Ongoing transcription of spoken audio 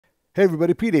Hey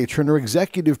everybody, Pete A. Turner,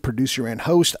 executive producer and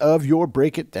host of your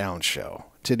Break It Down show.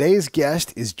 Today's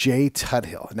guest is Jay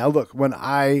Tuthill. Now look, when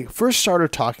I first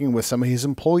started talking with some of his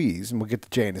employees, and we'll get to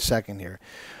Jay in a second here,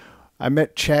 I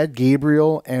met Chad,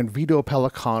 Gabriel, and Vito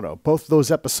Pellicano. Both of those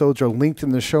episodes are linked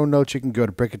in the show notes. You can go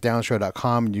to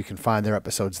breakitdownshow.com and you can find their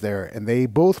episodes there. And they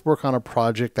both work on a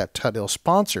project that Tuthill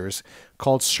sponsors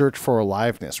called Search for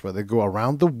Aliveness, where they go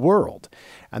around the world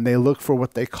and they look for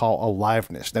what they call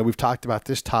aliveness. Now, we've talked about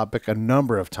this topic a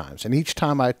number of times. And each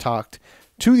time I talked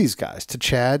to these guys, to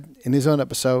Chad in his own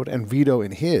episode and Vito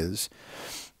in his,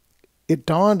 it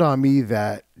dawned on me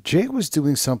that Jay was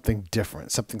doing something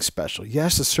different, something special.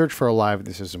 Yes, the search for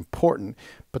aliveness is important,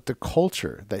 but the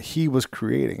culture that he was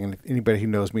creating, and anybody who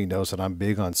knows me knows that I'm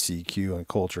big on CQ and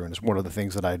culture, and it's one of the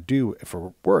things that I do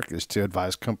for work is to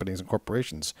advise companies and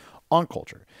corporations on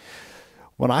culture.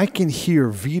 When I can hear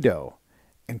Vito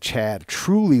and Chad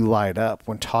truly light up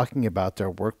when talking about their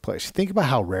workplace, think about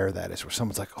how rare that is, where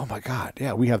someone's like, oh my God,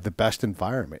 yeah, we have the best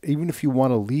environment. Even if you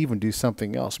want to leave and do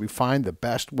something else, we find the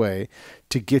best way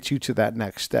to get you to that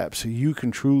next step so you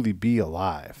can truly be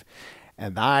alive.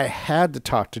 And I had to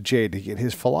talk to Jay to get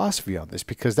his philosophy on this,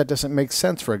 because that doesn't make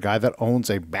sense for a guy that owns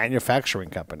a manufacturing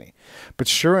company. But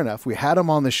sure enough, we had him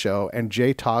on the show, and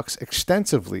Jay talks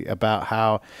extensively about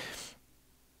how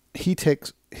he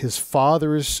takes his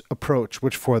father's approach,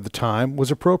 which for the time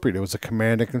was appropriate. It was a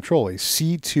command and control, a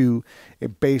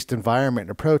C2-based environment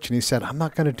and approach. And he said, I'm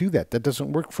not going to do that. That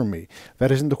doesn't work for me. That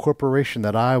isn't the corporation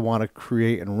that I want to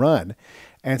create and run.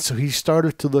 And so he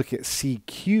started to look at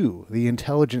CQ, the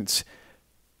intelligence,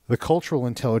 the cultural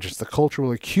intelligence, the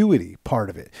cultural acuity part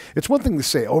of it. It's one thing to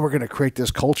say, oh, we're going to create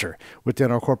this culture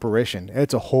within our corporation.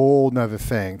 It's a whole nother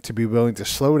thing to be willing to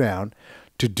slow down,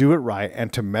 to do it right,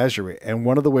 and to measure it. And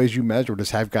one of the ways you measure it is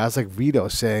have guys like Vito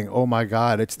saying, oh my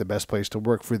God, it's the best place to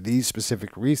work for these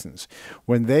specific reasons.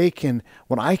 When I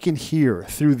can hear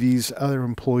through these other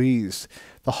employees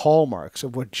the hallmarks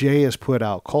of what Jay has put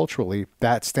out culturally,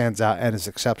 that stands out and is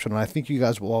exceptional. And I think you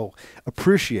guys will all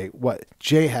appreciate what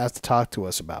Jay has to talk to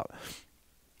us about.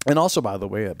 And also, by the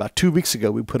way, about 2 weeks ago,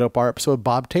 we put up our episode of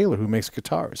Bob Taylor, who makes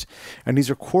guitars. And these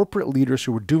are corporate leaders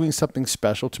who are doing something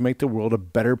special to make the world a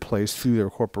better place through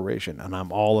their corporation. And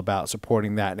I'm all about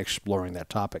supporting that and exploring that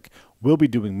topic. We'll be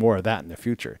doing more of that in the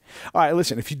future. All right,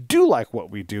 listen, if you do like what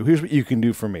we do, here's what you can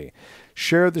do for me.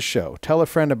 Share the show. Tell a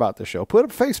friend about the show. Put a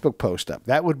Facebook post up.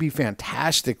 That would be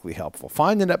fantastically helpful.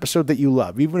 Find an episode that you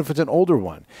love, even if it's an older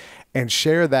one, and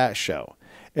share that show.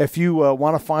 If you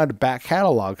want to find a back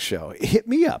catalog show, hit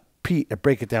me up, Pete at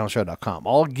breakitdownshow.com.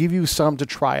 I'll give you some to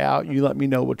try out, and you let me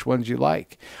know which ones you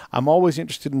like. I'm always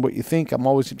interested in what you think. I'm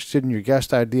always interested in your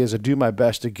guest ideas. I do my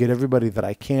best to get everybody that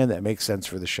I can that makes sense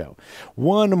for the show.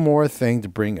 One more thing to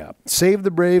bring up. Save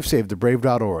the Brave,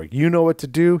 savethebrave.org. You know what to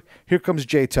do. Here comes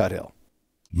Jay Tuthill.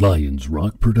 Lions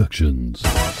Rock Productions.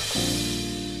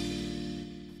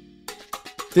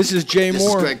 This is Jay Moore. This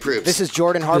is Greg Proops. This is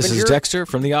Jordan Harbinger. This is Dexter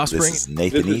from The Offspring. This is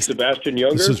Nathan This is East. Sebastian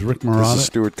Younger. This is Rick Marotta. This is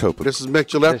Stuart Copeland. This is Mick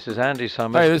Gillette. This is Andy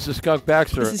Summers. Hey, this is Skunk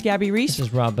Baxter. This is Gabby Reese. This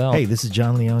is Rob Bell. Hey, this is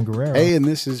John Leon Guerrero. Hey, and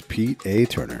this is Pete A.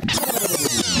 Turner.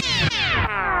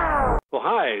 Well,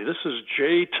 hi, this is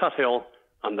Jay Tuthill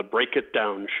on the Break It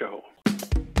Down show.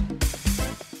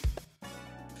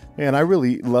 And I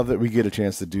really love that we get a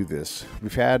chance to do this.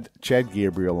 We've had Chad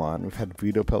Gabriel on, we've had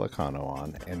Vito Pellicano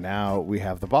on, and now we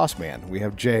have the boss man. We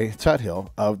have Jay Tuthill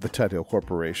of the Tuthill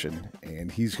Corporation, and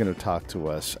he's going to talk to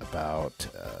us about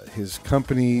his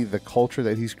company, the culture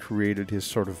that he's created,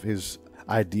 his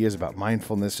ideas about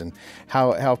mindfulness, and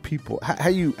how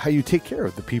you take care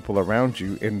of the people around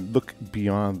you and look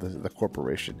beyond the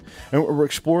corporation. And we're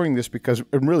exploring this because,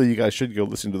 and really, you guys should go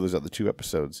listen to those other two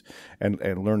episodes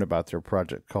and learn about their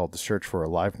project called The Search for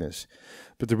Aliveness.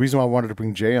 But the reason why I wanted to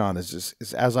bring Jay on is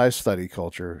as I study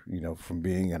culture, from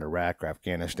being in Iraq or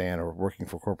Afghanistan or working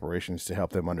for corporations to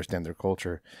help them understand their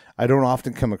culture, I don't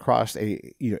often come across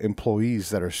employees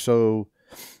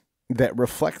that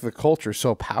reflect the culture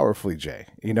so powerfully, Jay.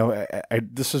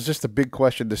 This is just a big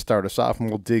question to start us off, and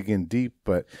we'll dig in deep,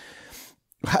 but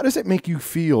how does it make you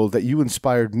feel that you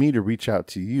inspired me to reach out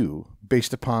to you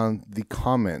based upon the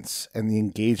comments and the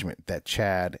engagement that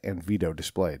Chad and Vito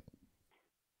displayed?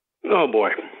 Oh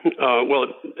boy. Well,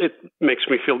 it makes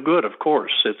me feel good. Of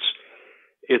course,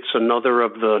 it's another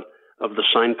of the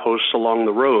signposts along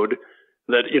the road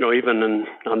that even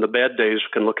on the bad days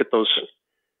can look at those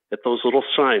little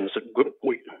signs that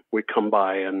we come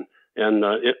by, and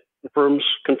it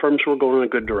confirms we're going in a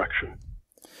good direction.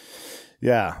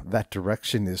 Yeah, that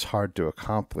direction is hard to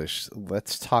accomplish.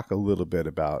 Let's talk a little bit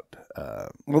about.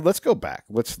 Let's go back.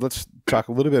 Let's talk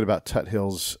a little bit about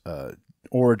Tuthill's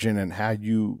origin and how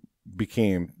you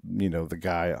became, the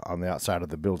guy on the outside of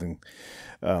the building.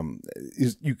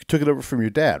 You took it over from your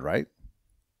dad, right?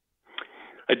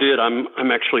 I did.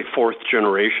 I'm actually fourth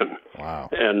generation. Wow.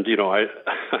 And,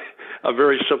 a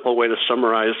very simple way to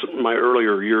summarize my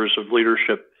earlier years of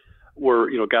leadership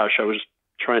were, I was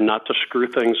trying not to screw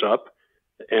things up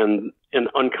and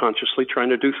unconsciously trying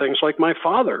to do things like my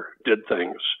father did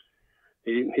things.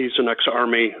 He's an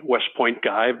ex-Army West Point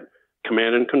guy,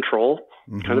 command and control,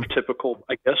 kind of typical,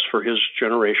 I guess, for his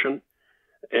generation.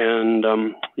 And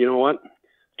you know what?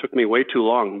 It took me way too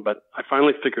long, but I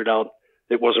finally figured out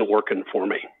it wasn't working for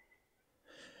me.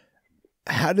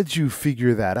 How did you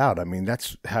figure that out? I mean,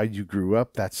 that's how you grew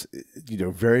up. That's,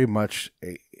 very much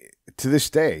to this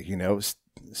day,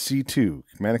 C2,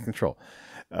 command and control.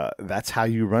 That's how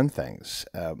you run things.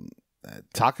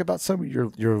 Talk about some of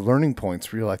your learning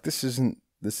points where you're like, this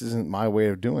isn't my way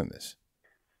of doing this.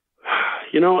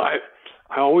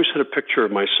 I always had a picture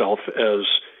of myself as,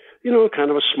 kind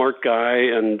of a smart guy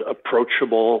and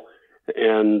approachable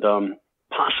and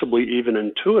possibly even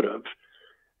intuitive.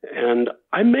 And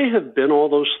I may have been all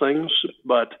those things,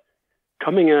 but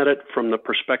coming at it from the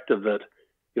perspective that,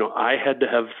 I had to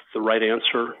have the right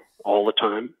answer all the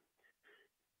time.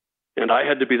 And I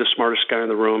had to be the smartest guy in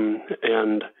the room.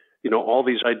 And, all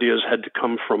these ideas had to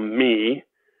come from me.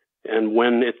 And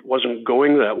when it wasn't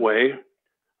going that way,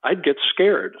 I'd get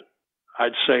scared.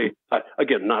 I'd say,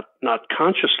 again, not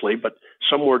consciously, but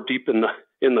somewhere deep in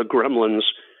the gremlins,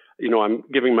 I'm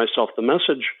giving myself the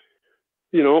message,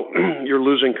 you're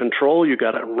losing control. You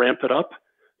got to ramp it up.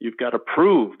 You've got to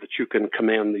prove that you can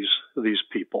command these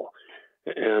people.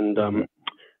 And,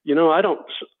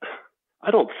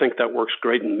 I don't think that works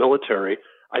great in the military.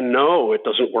 I know it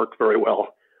doesn't work very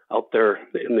well out there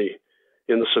in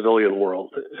the civilian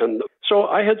world. And so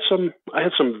I had some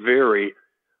very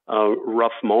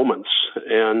rough moments.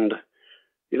 And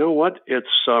you know what? It's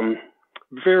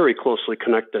very closely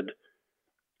connected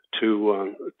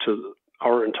to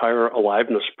our entire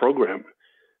Aliveness program,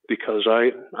 because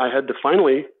I had to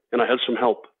finally, and I had some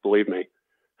help, believe me,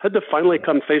 had to finally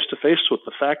come face to face with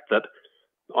the fact that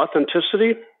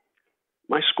authenticity,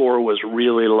 my score was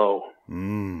really low.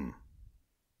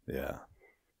 Yeah.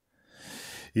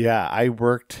 Yeah, I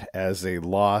worked as a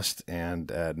lost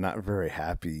and not very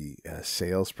happy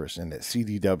salesperson at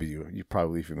CDW. You're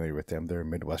probably familiar with them. They're a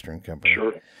Midwestern company.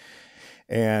 Sure.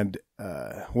 And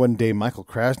one day, Michael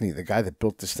Krasny, the guy that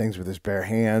built these things with his bare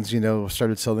hands,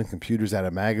 started selling computers out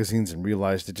of magazines and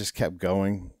realized it just kept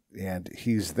going. And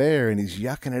he's there and he's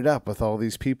yucking it up with all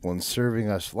these people and serving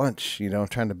us lunch,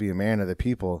 trying to be a man of the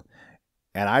people.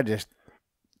 And I just,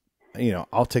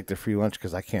 I'll take the free lunch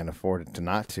because I can't afford it to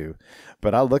not to.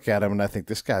 But I look at him and I think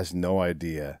this guy has no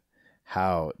idea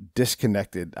how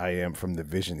disconnected I am from the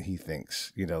vision he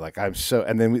thinks. I'm so.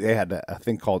 And then they had a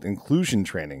thing called inclusion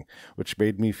training, which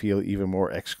made me feel even more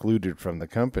excluded from the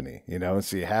company. And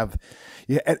so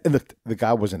and the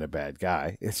guy wasn't a bad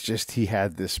guy. It's just he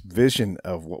had this vision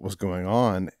of what was going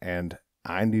on, and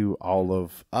I knew all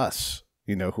of us,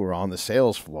 who were on the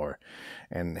sales floor,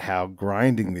 and how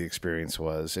grinding the experience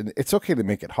was. And it's okay to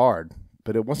make it hard,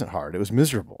 but it wasn't hard. It was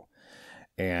miserable.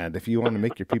 And if you want to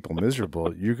make your people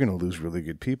miserable, you're going to lose really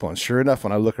good people. And sure enough,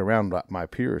 when I look around my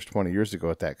peers 20 years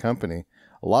ago at that company,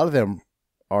 a lot of them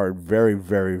are very,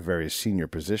 very, very senior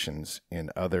positions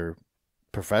in other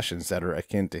professions that are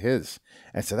akin to his.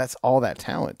 And so that's all that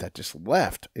talent that just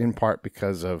left, in part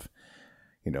because of,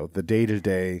 the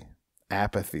day-to-day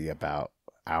apathy about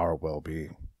our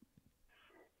well-being.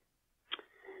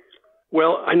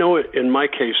 Well, I know in my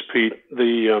case, Pete,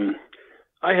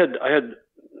 I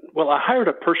hired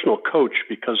a personal coach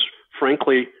because,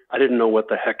 frankly, I didn't know what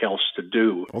the heck else to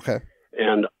do. Okay.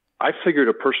 And I figured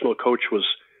a personal coach was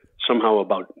somehow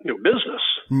about business.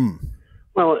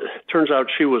 Well, it turns out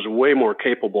she was way more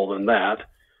capable than that.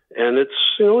 And it's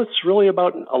really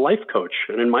about a life coach.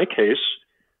 And in my case,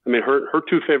 her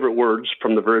two favorite words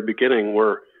from the very beginning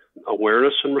were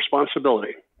awareness and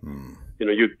responsibility.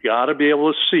 You got to be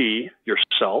able to see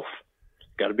yourself,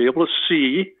 got to be able to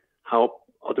see how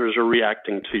others are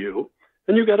reacting to you,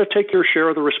 and you got to take your share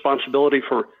of the responsibility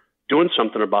for doing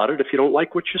something about it if you don't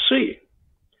like what you see.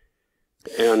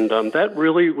 And that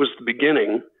really was the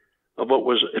beginning of what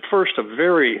was at first a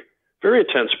very, very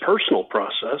intense personal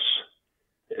process,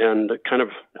 and kind of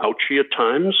ouchy at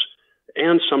times.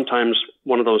 And sometimes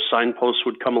one of those signposts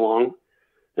would come along,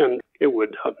 and it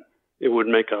would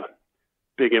make a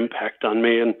big impact on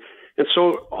me. And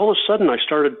so all of a sudden I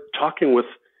started talking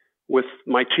with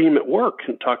my team at work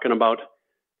and talking about,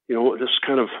 this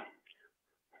kind of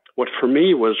what for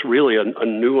me was really a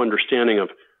new understanding of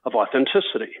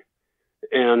authenticity.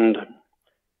 And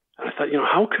And I thought,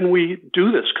 how can we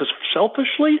do this? Because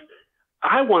selfishly,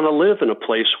 I want to live in a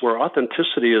place where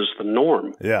authenticity is the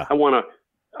norm. Yeah. I want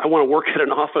to work at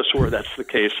an office where that's the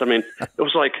case. I mean, it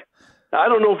was like, I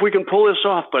don't know if we can pull this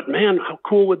off, but man, how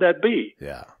cool would that be?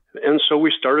 Yeah. And so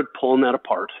we started pulling that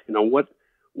apart.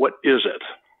 What is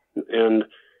it? And,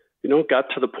 got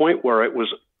to the point where it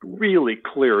was really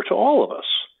clear to all of us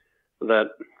that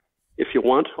if you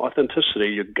want authenticity,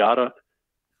 you gotta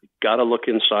look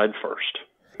inside first.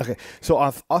 Okay, so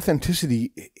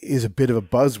authenticity is a bit of a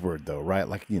buzzword, though, right?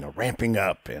 Like, ramping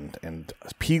up and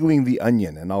peeling the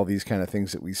onion and all these kind of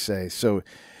things that we say. So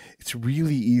it's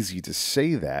really easy to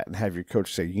say that and have your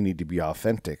coach say you need to be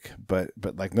authentic, but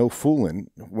like no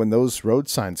fooling when those road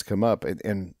signs come up.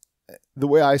 And the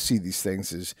way I see these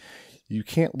things is you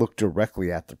can't look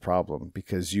directly at the problem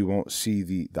because you won't see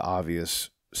the obvious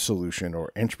solution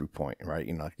or entry point, right?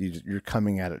 You're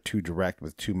coming at it too direct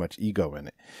with too much ego in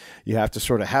it. You have to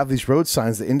sort of have these road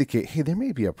signs that indicate, hey, there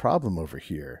may be a problem over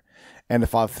here. And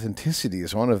if authenticity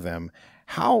is one of them,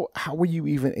 how were you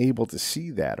even able to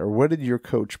see that? Or what did your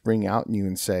coach bring out in you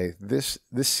and say, this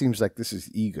seems like this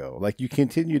is ego? Like you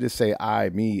continue to say I,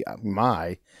 me,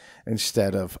 my,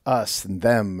 instead of us and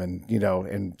them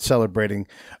and celebrating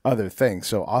other things.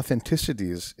 So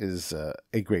authenticity is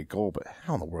a great goal, but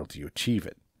how in the world do you achieve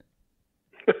it?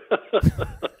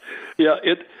 Yeah,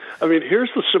 here's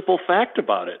the simple fact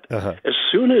about it. Uh-huh. As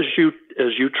soon as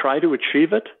you try to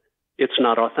achieve it, it's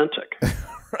not authentic.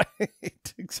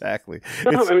 Right, exactly.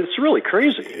 No, it's really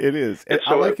crazy. It is. And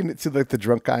I liken it to like the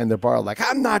drunk guy in the bar, like,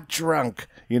 I'm not drunk.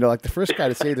 Like the first guy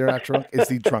to say they're not drunk is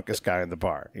the drunkest guy in the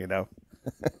bar, Yeah.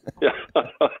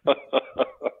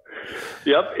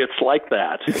 Yep, it's like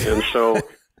that. And so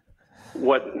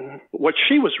what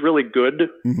she was really good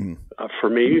for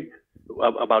me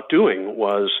about doing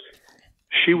was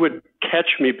she would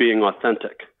catch me being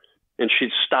authentic, and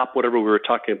she'd stop whatever we were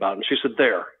talking about, and she said,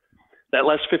 there, that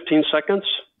last 15 seconds,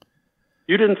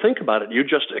 you didn't think about it. You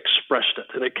just expressed it,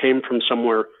 and it came from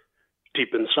somewhere deep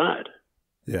inside.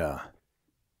 Yeah.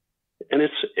 And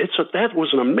that was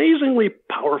an amazingly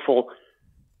powerful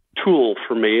tool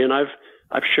for me, and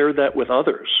I've shared that with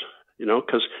others,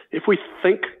 because if we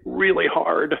think really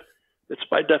hard, it's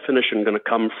by definition going to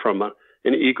come from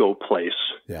an ego place.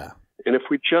 Yeah. And if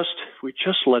we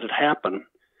just let it happen,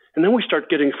 and then we start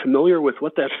getting familiar with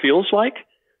what that feels like,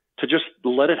 to just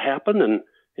let it happen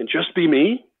and just be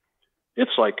me,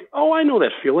 it's like, oh, I know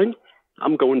that feeling.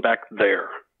 I'm going back there.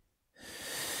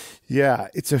 Yeah,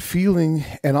 it's a feeling.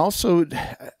 And also,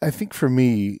 I think for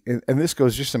me, and this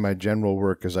goes just in my general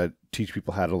work as I teach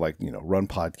people how to run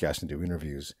podcasts and do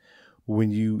interviews,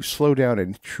 when you slow down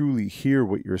and truly hear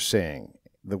what you're saying,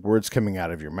 the words coming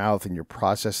out of your mouth and you're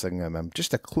processing them,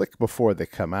 just a click before they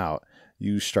come out,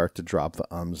 you start to drop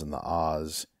the ums and the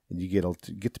ahs. And you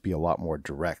get to be a lot more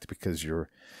direct because you're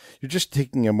just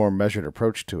taking a more measured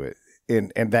approach to it.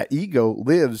 And that ego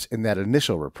lives in that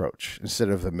initial approach instead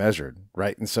of the measured,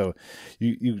 right? And so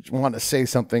you want to say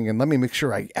something, and let me make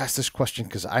sure I ask this question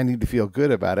because I need to feel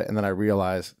good about it. And then I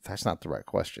realize that's not the right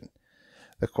question.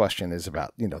 The question is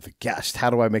about, the guest. How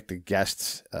do I make the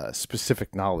guest's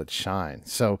specific knowledge shine?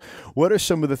 So what are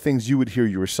some of the things you would hear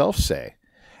yourself say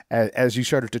as you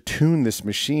started to tune this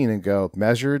machine and go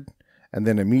measured, and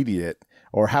then immediate,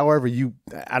 or however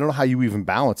I don't know how you even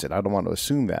balance it. I don't want to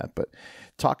assume that, but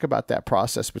talk about that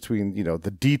process between,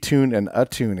 the detune and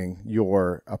attuning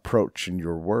your approach and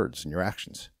your words and your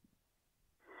actions.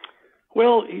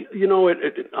 Well, I'm going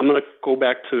to go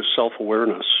back to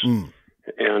self-awareness.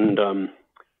 And,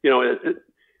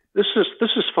 this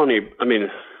is funny. I mean,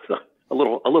 a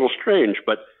little strange,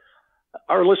 but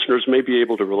our listeners may be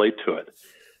able to relate to it.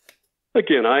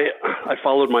 Again, I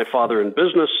followed my father in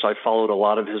business. I followed a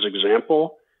lot of his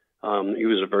example. He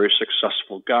was a very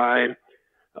successful guy.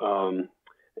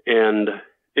 And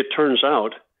it turns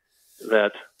out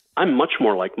that I'm much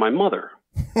more like my mother.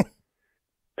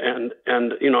 and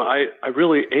I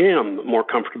really am more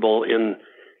comfortable in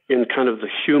kind of the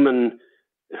human,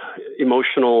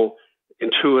 emotional,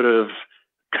 intuitive,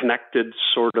 connected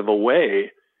sort of a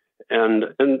way. And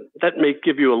that may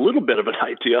give you a little bit of an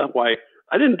idea why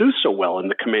I didn't do so well in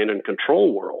the command and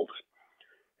control world.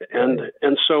 And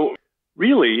so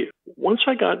really, once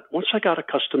I got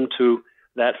accustomed to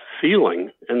that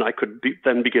feeling, and I could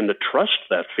then begin to trust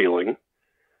that feeling,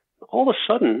 all of a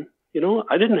sudden,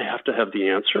 I didn't have to have the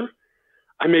answer.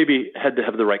 I maybe had to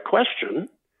have the right question,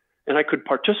 and I could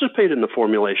participate in the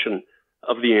formulation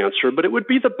of the answer, but it would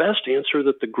be the best answer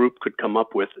that the group could come up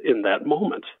with in that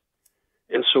moment.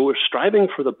 And so we're striving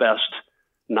for the best,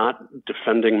 not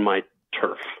defending my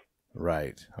turf.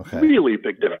 Right. Okay. Really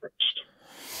big difference.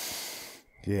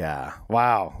 Yeah.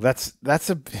 Wow. That's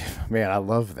a man. I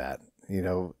love that.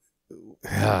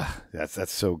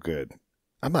 That's so good.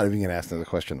 I'm not even going to ask another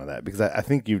question on that because I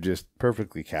think you just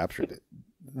perfectly captured it.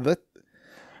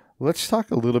 Let's talk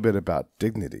a little bit about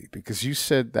dignity because you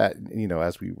said that,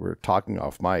 as we were talking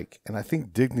off mic, and I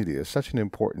think dignity is such an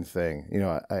important thing.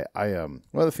 I one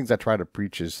of the things I try to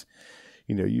preach is,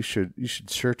 you should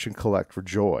search and collect for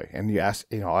joy. And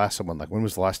I'll ask someone like, when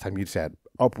was the last time you just had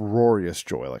uproarious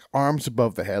joy, like arms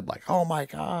above the head, like, oh my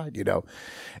God,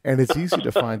 and it's easy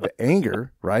to find the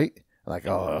anger, right? Like,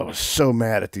 oh, I was so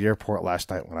mad at the airport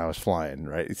last night when I was flying,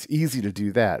 right? It's easy to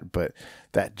do that, but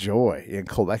that joy in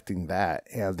collecting that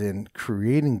and then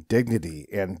creating dignity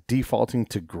and defaulting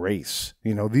to grace,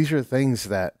 these are things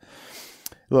that,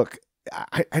 look,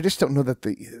 I just don't know that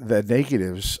the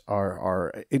negatives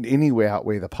are in any way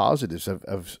outweigh the positives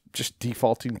of just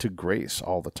defaulting to grace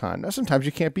all the time. Now, sometimes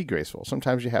you can't be graceful.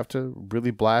 Sometimes you have to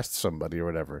really blast somebody or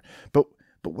whatever. But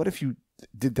what if you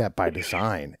did that by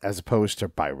design as opposed to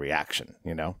by reaction,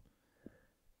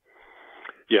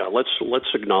 Yeah, let's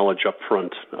acknowledge up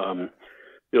front.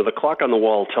 The clock on the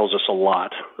wall tells us a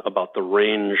lot about the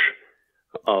range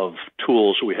of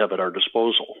tools we have at our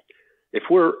disposal. If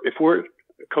we're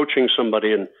coaching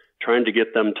somebody and trying to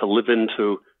get them to live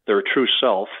into their true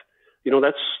self,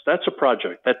 that's a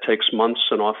project that takes months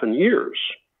and often years.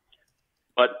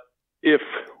 But if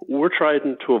we're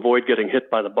trying to avoid getting hit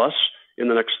by the bus in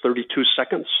the next 32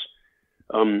 seconds,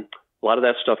 a lot of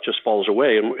that stuff just falls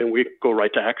away and we go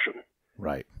right to action.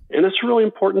 Right. And it's really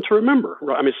important to remember.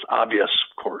 I mean, it's obvious,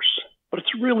 of course, but it's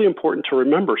really important to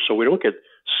remember so we don't get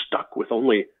stuck with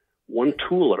only one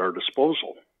tool at our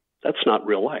disposal. That's not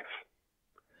real life.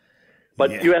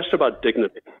 But You asked about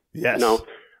dignity. Yes. Now,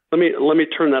 let me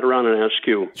turn that around and ask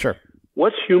you. Sure.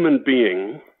 What human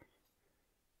being,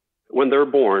 when they're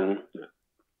born,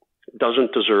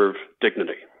 doesn't deserve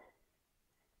dignity?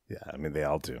 Yeah, I mean, they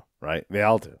all do, right? They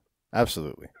all do.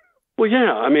 Absolutely. Well,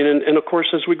 yeah. I mean, and of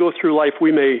course, as we go through life,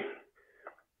 we may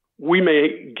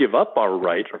give up our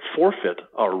right or forfeit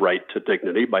our right to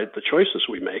dignity by the choices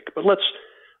we make. But let's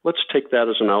take that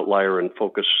as an outlier and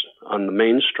focus on the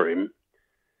mainstream.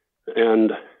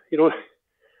 And,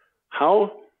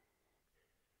 how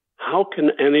can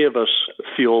any of us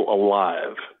feel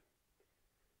alive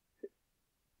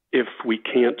if we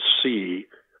can't see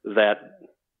that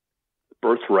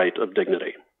birthright of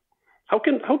dignity? How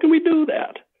can we do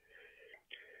that?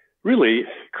 Really,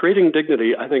 creating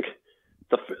dignity, I think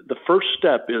the first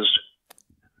step is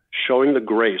showing the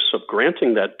grace of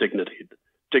granting that dignity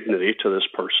to this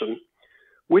person,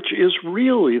 which is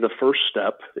really the first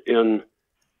step in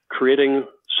creating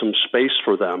some space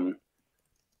for them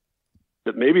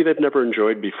that maybe they've never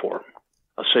enjoyed before,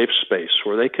 a safe space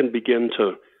where they can begin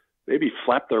to maybe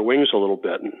flap their wings a little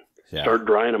bit and start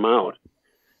drying them out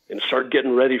and start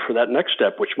getting ready for that next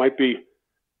step, which might be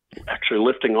actually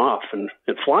lifting off and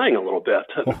flying a little bit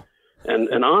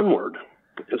and onward.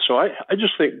 And so I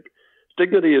just think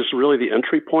dignity is really the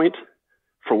entry point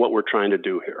for what we're trying to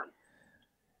do here.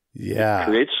 Yeah.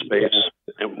 Create space,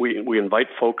 and we invite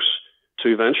folks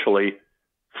to eventually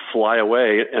fly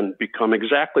away and become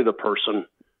exactly the person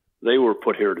they were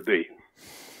put here to be.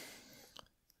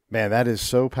 Man, that is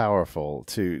so powerful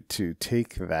to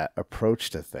take that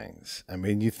approach to things. I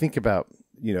mean, you think about,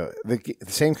 the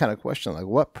same kind of question, like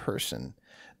what person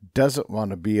doesn't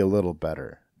want to be a little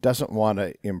better, doesn't want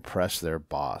to impress their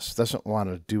boss, doesn't want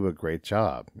to do a great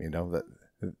job, that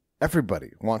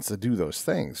everybody wants to do those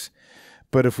things.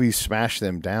 But if we smash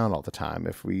them down all the time,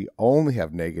 if we only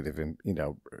have negative,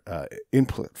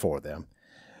 input for them,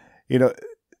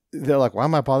 they're like, why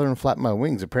am I bothering flapping my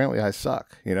wings? Apparently I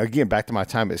suck. Again, back to my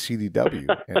time at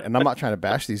CDW. and I'm not trying to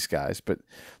bash these guys, but,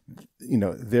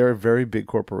 they're a very big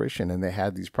corporation and they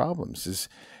had these problems.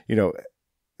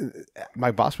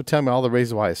 My boss would tell me all the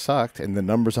reasons why I sucked and the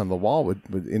numbers on the wall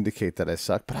would indicate that I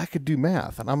sucked, but I could do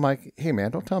math. And I'm like, hey,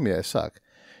 man, don't tell me I suck.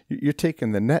 You're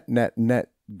taking the net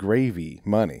gravy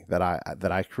money that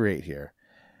I create here.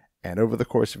 And over the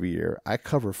course of a year, I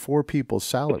cover 4 people's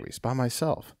salaries by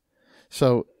myself.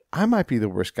 So I might be the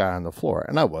worst guy on the floor,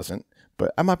 and I wasn't,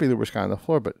 but I might be the worst guy on the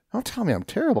floor, but don't tell me I'm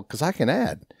terrible because I can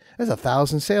add. There's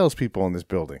 1,000 salespeople in this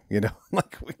building,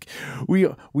 like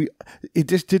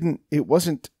it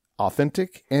wasn't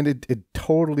authentic, and it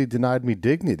totally denied me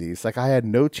dignity. It's like I had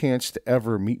no chance to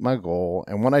ever meet my goal.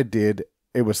 And when I did,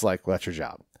 it was like, well, that's your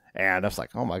job. And I was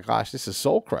like, oh my gosh, this is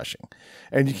soul crushing.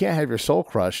 And you can't have your soul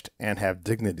crushed and have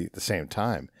dignity at the same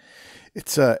time.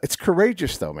 It's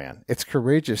courageous though, man. It's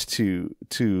courageous to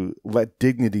let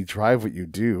dignity drive what you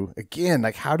do. Again,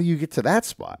 like how do you get to that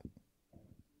spot?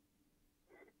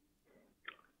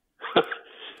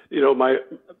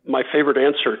 my favorite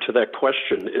answer to that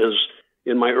question is,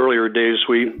 in my earlier days,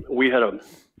 we had a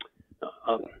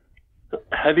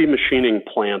heavy machining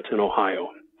plant in Ohio,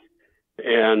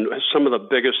 and some of the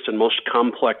biggest and most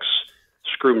complex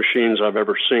screw machines I've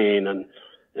ever seen.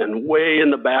 And way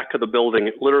in the back of the building,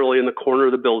 literally in the corner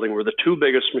of the building, were the two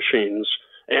biggest machines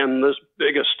and the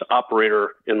biggest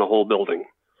operator in the whole building.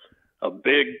 A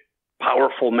big,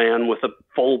 powerful man with a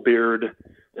full beard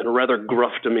and a rather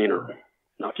gruff demeanor.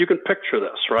 Now, if you can picture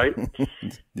this, right?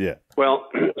 Yeah. Well,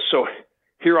 so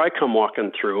here I come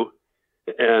walking through,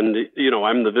 and,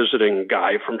 I'm the visiting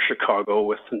guy from Chicago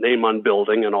with name on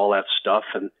building and all that stuff.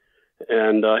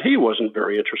 And he wasn't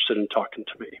very interested in talking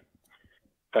to me.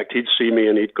 In fact, he'd see me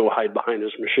and he'd go hide behind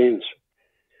his machines.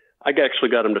 I actually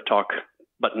got him to talk,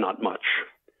 but not much.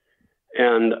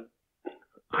 And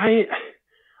I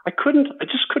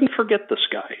just couldn't forget this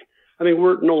guy. I mean,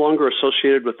 we're no longer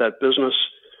associated with that business.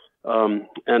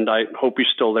 And I hope he's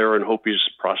still there and hope he's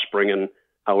prospering in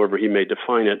however he may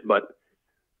define it. But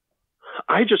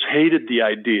I just hated the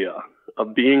idea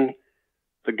of being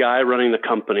the guy running the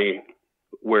company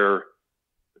where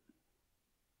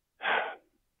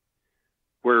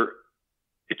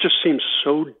it just seems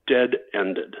so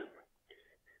dead-ended.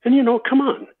 And, come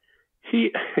on.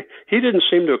 He didn't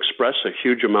seem to express a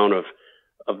huge amount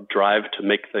of drive to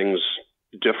make things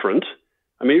different.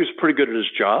 I mean, he was pretty good at his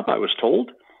job, I was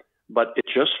told, but it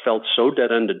just felt so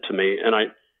dead-ended to me, and I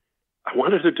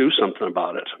wanted to do something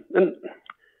about it. And,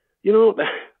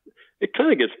 it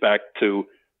kind of gets back to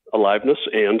aliveness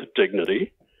and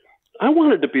dignity. I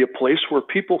wanted to be a place where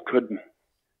people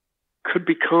could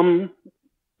become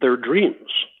their dreams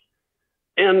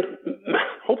and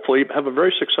hopefully have a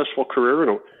very successful career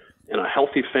and a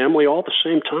healthy family all at the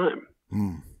same time.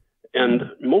 And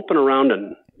moping around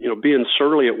and, being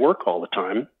surly at work all the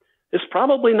time is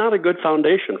probably not a good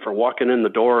foundation for walking in the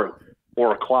door at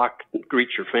 4 o'clock and greet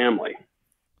your family.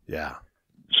 Yeah.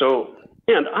 So,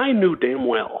 and I knew damn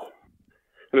well.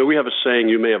 I mean, we have a saying,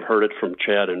 you may have heard it from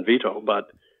Chad and Vito,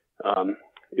 but,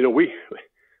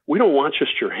 we don't want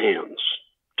just your hands.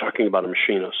 Talking about a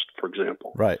machinist, for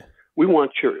example. Right. We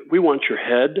want your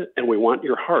head and we want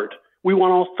your heart. We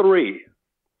want all three.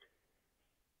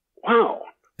 Wow.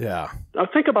 Yeah. Now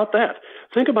think about that.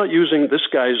 Think about using this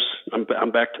guy's,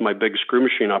 I'm back to my big screw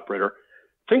machine operator.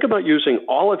 Think about using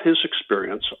all of his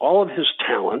experience, all of his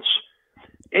talents,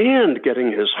 and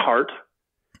getting his heart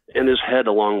and his head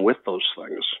along with those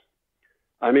things.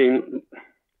 I mean,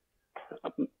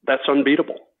 that's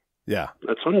unbeatable. Yeah.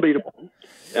 That's unbeatable.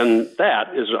 And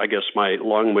that is, I guess, my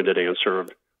long-winded answer of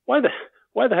why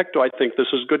the heck do I think this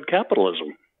is good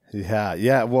capitalism? Yeah.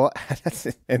 Yeah. Well,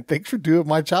 and thanks for doing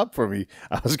my job for me.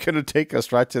 I was going to take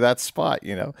us right to that spot,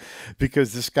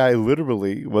 because this guy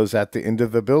literally was at the end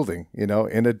of the building, in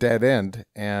a dead end.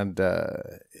 And,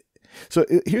 so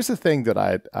here's the thing that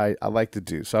I like to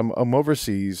do. So I'm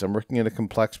overseas, I'm working in a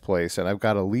complex place, and I've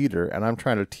got a leader, and I'm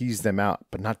trying to tease them out,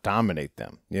 but not dominate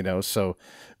them, So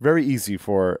very easy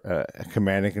for a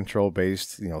command and control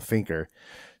based, thinker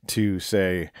to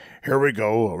say, here we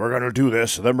go, we're going to do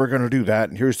this, and then we're going to do that,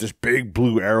 and here's this big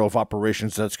blue arrow of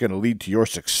operations that's going to lead to your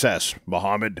success,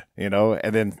 Muhammad, and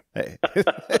then it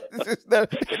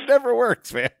never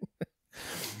works, man.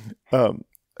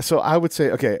 So I would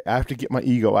say, okay, I have to get my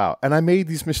ego out. And I made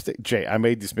these mistakes, Jay, I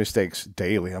made these mistakes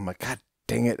daily. I'm like, God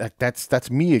dang it,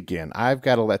 that's me again. I've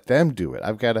got to let them do it.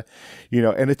 I've got to,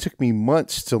 and it took me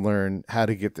months to learn how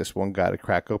to get this one guy to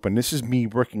crack open. This is me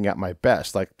working at my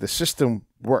best. Like, the system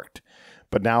worked,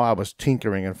 but now I was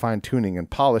tinkering and fine tuning and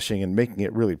polishing and making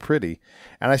it really pretty.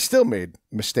 And I still made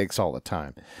mistakes all the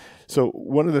time. So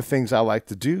one of the things I like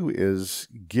to do is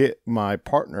get my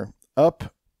partner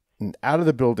up and out of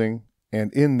the building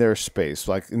and in their space.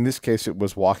 Like in this case, it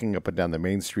was walking up and down the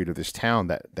main street of this town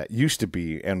that used to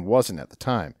be and wasn't at the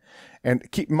time.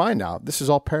 And keep in mind now, this is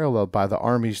all paralleled by the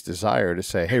Army's desire to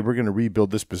say, hey, we're going to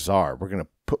rebuild this bazaar. We're going to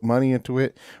put money into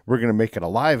it. We're going to make it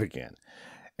alive again.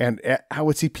 And I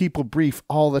would see people brief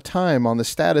all the time on the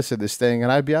status of this thing.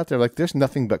 And I'd be out there like, there's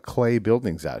nothing but clay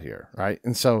buildings out here, right?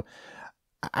 And so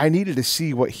I needed to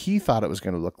see what he thought it was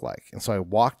going to look like. And so I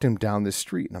walked him down this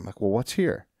street and I'm like, well, what's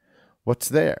here? What's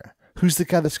there? Who's the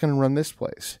guy that's going to run this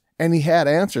place? And he had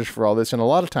answers for all this. And a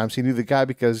lot of times he knew the guy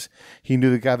because he knew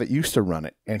the guy that used to run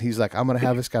it. And he's like, I'm going to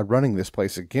have this guy running this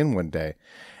place again one day.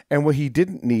 And what he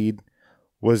didn't need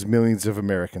was millions of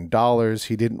American dollars.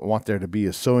 He didn't want there to be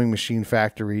a sewing machine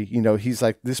factory. He's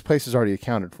like, this place is already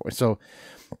accounted for. So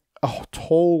a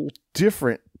whole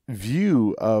different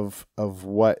view of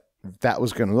what that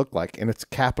was going to look like, and it's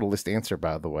a capitalist answer,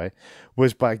 by the way,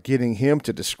 was by getting him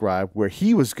to describe where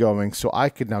he was going so I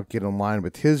could now get in line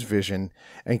with his vision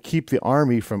and keep the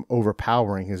Army from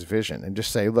overpowering his vision and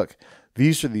just say, look,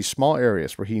 these are these small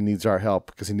areas where he needs our help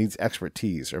because he needs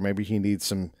expertise, or maybe he needs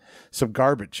some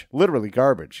garbage, literally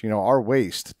garbage, our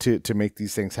waste to make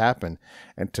these things happen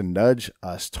and to nudge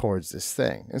us towards this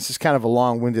thing. This is kind of a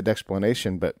long-winded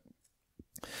explanation, but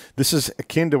this is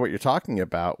akin to what you're talking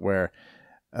about, where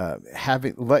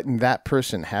letting that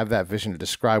person have that vision to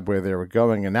describe where they were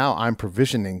going, and now I'm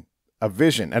provisioning a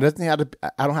vision. I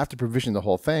don't have to provision the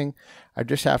whole thing. I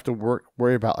just have to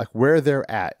worry about like where they're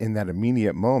at in that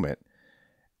immediate moment,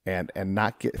 and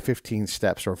not get 15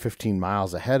 steps or 15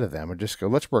 miles ahead of them, and just go,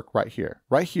 let's work right here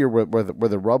where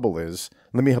the rubble is.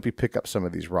 Let me help you pick up some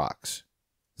of these rocks.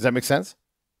 Does that make sense?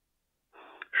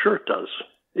 Sure, it does.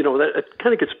 That it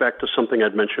kind of gets back to something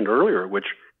I'd mentioned earlier, which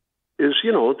is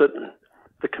that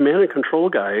the command and control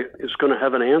guy is going to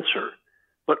have an answer,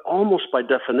 but almost by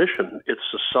definition, it's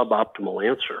a suboptimal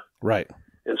answer. Right.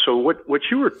 And so what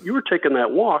you were taking that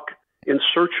walk in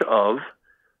search of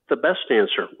the best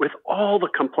answer with all the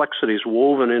complexities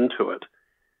woven into it.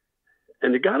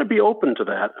 And you got to be open to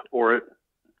that, or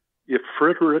you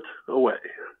fritter it away.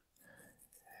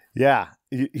 Yeah.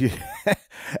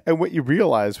 And what you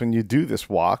realize when you do this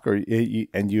walk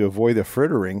and you avoid the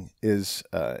frittering is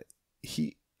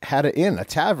he had a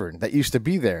tavern that used to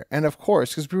be there. And of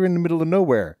course, because we were in the middle of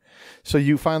nowhere. So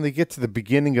you finally get to the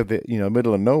beginning of the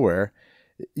middle of nowhere.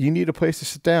 You need a place to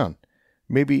sit down,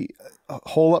 maybe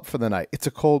hole up for the night. It's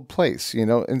a cold place,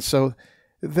 and so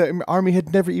the Army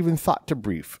had never even thought to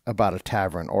brief about a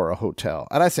tavern or a hotel.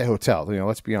 And I say hotel,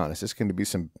 let's be honest, it's going to be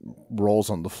some rolls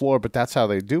on the floor, but that's how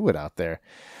they do it out there.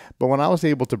 But when I was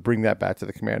able to bring that back to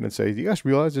the command and say, do you guys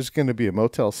realize there's going to be a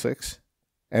Motel 6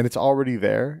 and it's already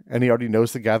there and he already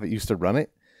knows the guy that used to run it?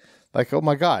 Like, oh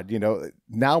my God,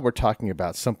 now we're talking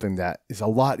about something that is a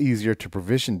lot easier to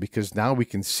provision because now we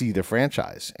can see the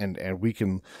franchise and we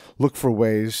can look for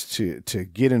ways to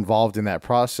get involved in that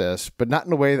process, but not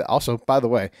in a way that also, by the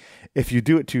way, if you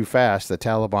do it too fast, the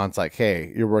Taliban's like,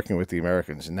 hey, you're working with the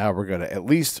Americans and now we're going to at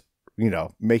least,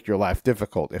 make your life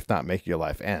difficult, if not make your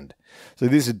life end. So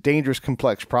these are dangerous,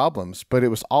 complex problems, but it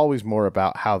was always more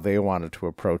about how they wanted to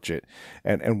approach it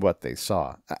and what they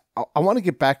saw. I want to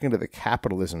get back into the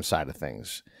capitalism side of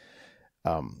things.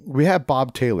 We have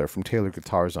Bob Taylor from Taylor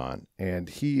Guitars on, and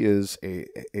he is an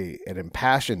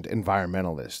impassioned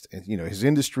environmentalist. And, his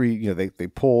industry, they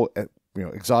pull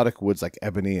exotic woods like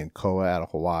ebony and koa out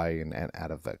of Hawaii and out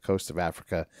of the coast of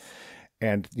Africa.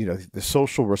 And, the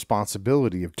social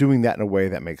responsibility of doing that in a way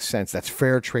that makes sense, that's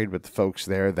fair trade with the folks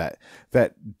there, that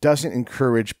doesn't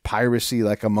encourage piracy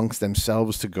like amongst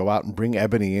themselves to go out and bring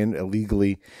ebony in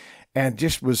illegally, and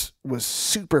just was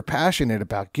super passionate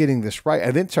about getting this right.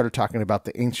 And then started talking about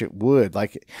the ancient wood.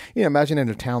 Like, imagine in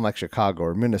a town like Chicago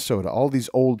or Minnesota, all these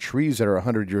old trees that are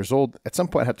 100 years old at some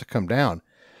point have to come down.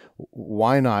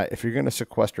 Why not, if you're going to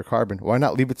sequester carbon, why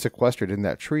not leave it sequestered in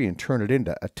that tree and turn it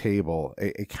into a table,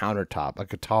 a countertop, a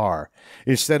guitar,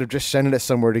 instead of just sending it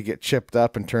somewhere to get chipped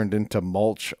up and turned into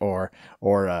mulch or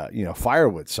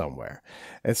firewood somewhere.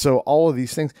 And so all of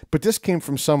these things, but this came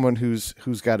from someone who's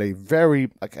got a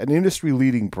very, like an industry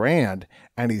leading brand,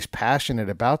 and he's passionate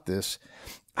about this.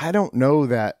 I don't know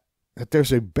that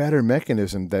there's a better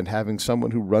mechanism than having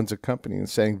someone who runs a company and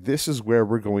saying, this is where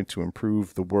we're going to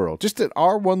improve the world. Just at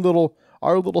our little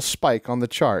spike on the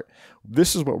chart,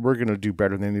 this is what we're going to do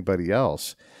better than anybody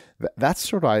else. That's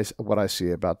sort of what I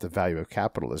see about the value of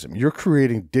capitalism. You're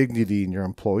creating dignity in your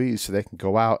employees so they can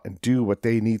go out and do what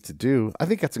they need to do. I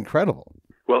think that's incredible.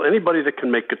 Well, anybody that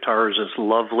can make guitars as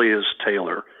lovely as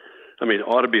Taylor,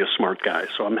 ought to be a smart guy.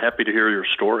 So I'm happy to hear your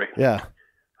story. Yeah.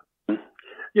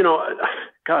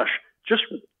 Gosh, just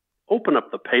open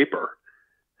up the paper,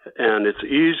 and it's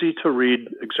easy to read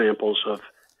examples of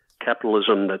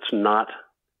capitalism that's not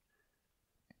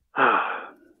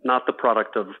the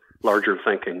product of larger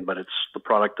thinking, but it's the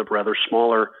product of rather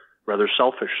smaller, rather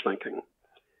selfish thinking.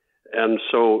 And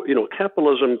so,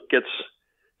 capitalism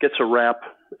gets a rap,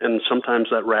 and sometimes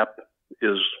that rap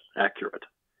is accurate.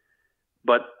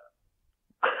 But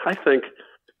I think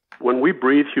when we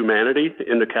breathe humanity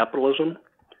into capitalism,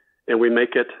 and we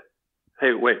make it,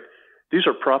 hey, wait, these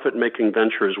are profit-making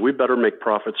ventures. We better make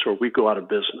profits or we go out of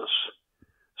business.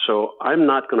 So I'm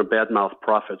not going to badmouth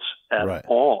profits at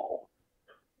all.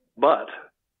 But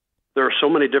there are so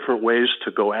many different ways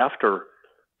to go after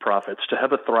profits, to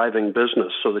have a thriving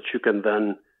business so that you can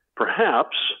then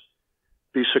perhaps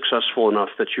be successful enough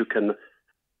that you can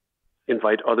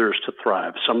invite others to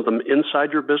thrive, some of them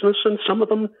inside your business and some of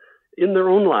them in their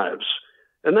own lives.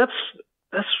 And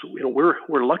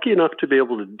we're lucky enough to be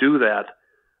able to do that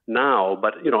now.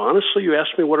 But honestly, you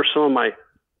asked me what are some of my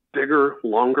bigger,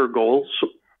 longer goals.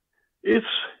 It's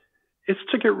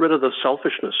to get rid of the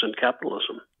selfishness in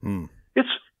capitalism.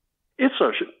 It's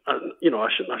a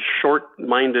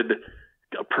short-minded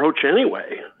approach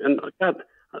anyway. And God,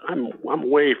 I'm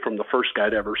way from the first guy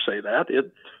to ever say that.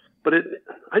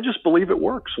 I just believe it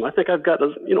works, and I think I've got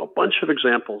a bunch of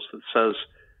examples that says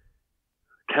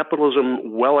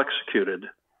capitalism, well executed,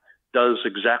 does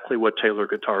exactly what Taylor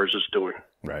Guitars is doing.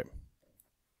 Right.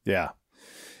 Yeah.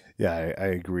 Yeah, I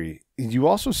agree. You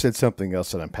also said something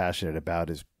else that I'm passionate about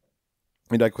is,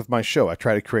 like with my show, I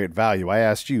try to create value. I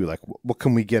asked you, like, what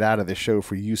can we get out of this show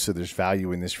for you so there's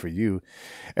value in this for you?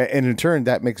 And in turn,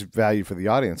 that makes value for the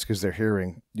audience because they're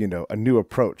hearing, a new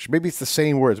approach. Maybe it's the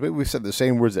same words. Maybe we've said the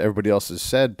same words that everybody else has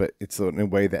said, but it's in a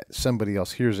way that somebody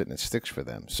else hears it and it sticks for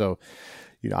them. So,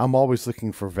 I'm always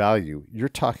looking for value. You're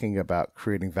talking about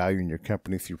creating value in your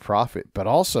company through profit, but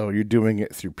also you're doing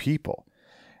it through people.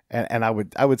 And I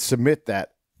would submit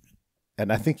that,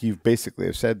 and I think you've basically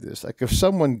have said this, like if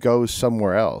someone goes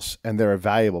somewhere else and they're a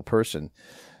valuable person,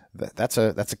 that's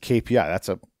a KPI. That's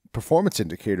a performance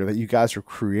indicator that you guys are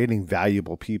creating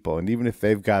valuable people. And even if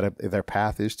they've got their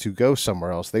path is to go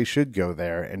somewhere else, they should go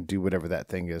there and do whatever that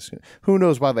thing is. Who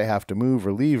knows why they have to move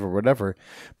or leave or whatever.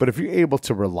 But if you're able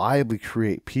to reliably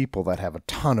create people that have a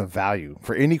ton of value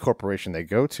for any corporation they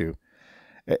go to,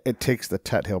 it takes the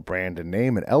Tuthill brand and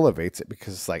name and elevates it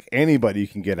because it's like anybody you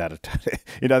can get out of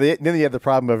Tuthill. Then you have the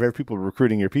problem of every people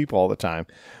recruiting your people all the time.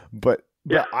 But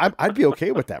I'd be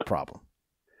okay with that problem.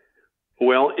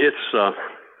 Well, it's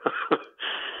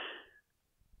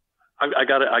I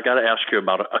got to ask you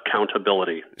about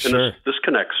accountability. Sure. And this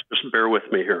connects. Just bear with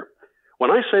me here. When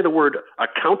I say the word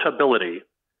accountability,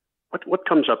 what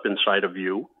comes up inside of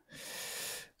you?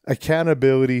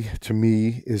 Accountability to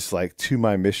me is like to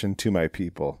my mission, to my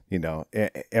people.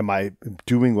 Am I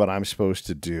doing what I'm supposed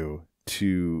to do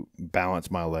to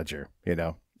balance my ledger?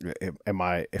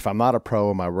 If I'm not a pro,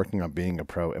 am I working on being a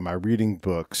pro? Am I reading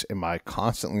books? Am I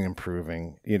constantly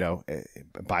improving?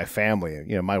 By family,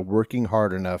 am I working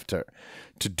hard enough to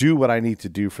do what I need to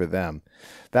do for them?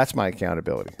 That's my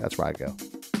accountability. That's where I go.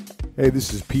 Hey,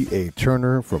 this is Pete A.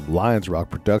 Turner from Lions Rock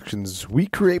Productions. We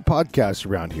create podcasts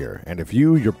around here, and if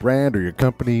you, your brand, or your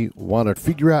company want to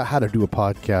figure out how to do a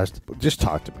podcast, just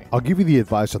talk to me. I'll give you the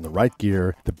advice on the right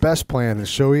gear, the best plan, and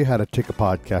show you how to take a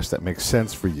podcast that makes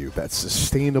sense for you, that's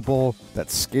sustainable,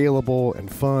 that's scalable, and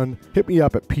fun. Hit me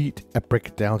up at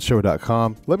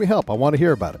pete@breakitdownshow.com. Let me help. I want to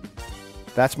hear about it.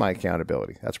 That's my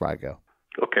accountability. That's where I go.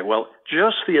 Okay, well,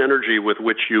 just the energy with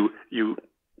which you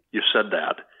said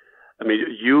that. I mean,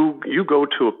 you go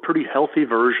to a pretty healthy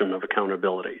version of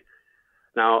accountability.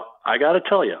 Now, I got to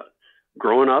tell you,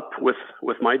 growing up with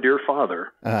my dear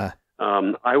father,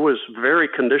 I was very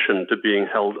conditioned to being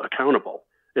held accountable,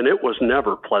 and it was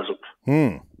never pleasant.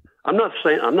 I'm not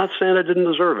saying I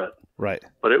didn't deserve it, right?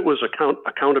 But it was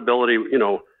accountability,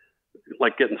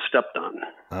 like getting stepped on.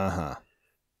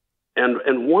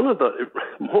 And one of the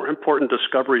more important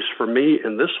discoveries for me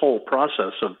in this whole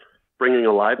process of bringing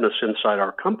aliveness inside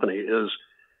our company is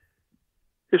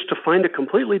to find a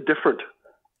completely different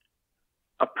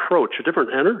approach, a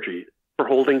different energy for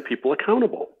holding people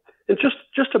accountable. And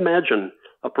just imagine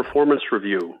a performance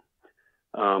review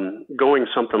going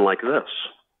something like this.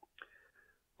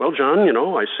 Well, John,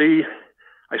 I see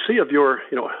of your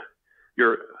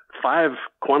 5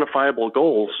 quantifiable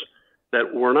goals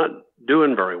that we're not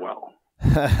doing very well,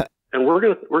 and we're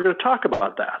gonna talk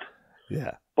about that.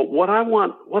 Yeah. But what I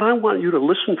want you to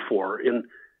listen for in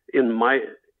my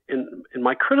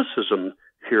criticism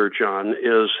here, John,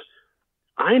 is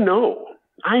I know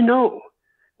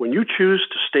when you choose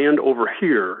to stand over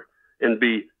here and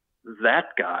be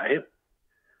that guy,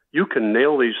 you can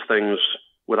nail these things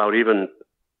without even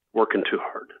working too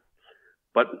hard.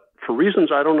 But for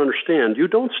reasons I don't understand, you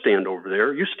don't stand over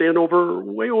there. You stand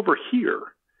way over here.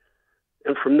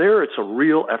 And from there, it's a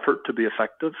real effort to be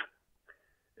effective.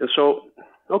 And so,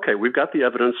 okay, we've got the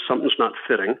evidence, something's not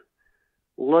fitting.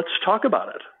 Let's talk about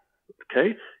it,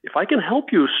 okay? If I can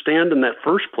help you stand in that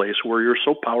first place where you're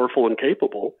so powerful and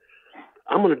capable,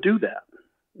 I'm going to do that.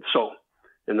 So,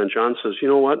 and then John says, you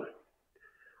know what?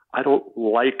 I don't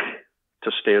like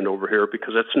to stand over here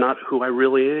because that's not who I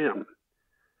really am.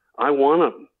 I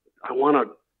want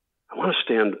to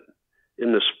stand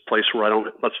in this place where I don't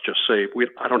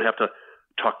have to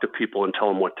talk to people and tell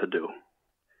them what to do.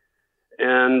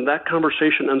 And that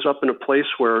conversation ends up in a place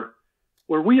where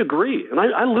we agree, and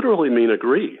I literally mean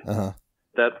agree,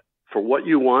 that for what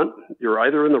you want, you're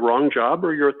either in the wrong job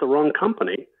or you're at the wrong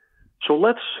company. So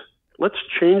let's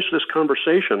change this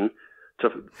conversation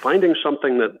finding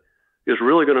something that is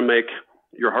really going to make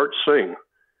your heart sing,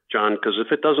 John, because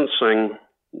if it doesn't sing,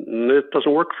 it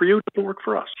doesn't work for you, it doesn't work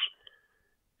for us.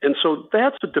 And so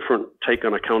that's a different take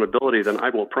on accountability than I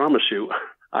will promise you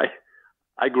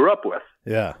I grew up with.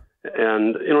 Yeah.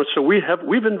 And, so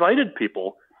we've invited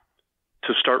people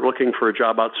to start looking for a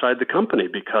job outside the company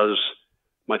because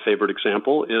my favorite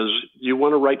example is you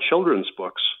want to write children's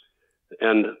books.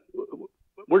 And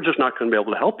we're just not going to be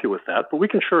able to help you with that, but we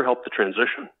can sure help the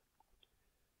transition.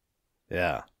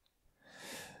 Yeah.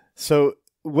 So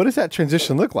what does that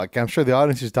transition look like? I'm sure the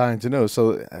audience is dying to know.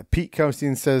 So Pete comes to you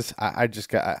and says, I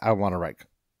want to write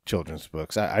children's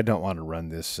books. I don't want to run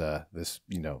this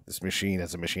machine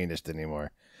as a machinist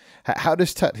anymore. How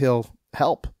does Tuthill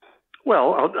help?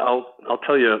 Well, I'll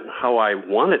tell you how I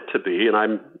want it to be, and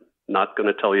I'm not going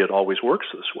to tell you it always works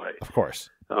this way. Of course.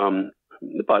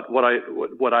 But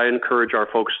what I encourage our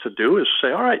folks to do is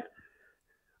say, all right,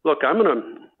 look, I'm going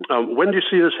to, when do you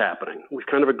see this happening? We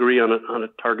kind of agree on a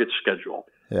target schedule.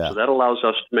 Yeah. So that allows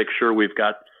us to make sure we've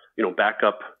got,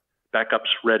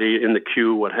 backups ready in the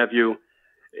queue, what have you.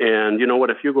 And you know what,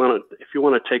 if you want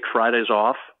to take Fridays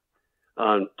off,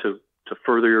 to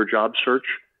further your job search,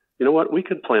 you know what, we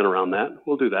can plan around that.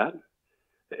 We'll do that.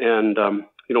 And,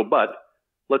 but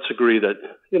let's agree that,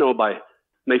 by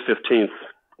May 15th,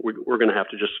 we're going to have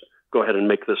to just go ahead and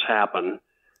make this happen.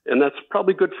 And that's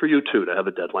probably good for you too, to have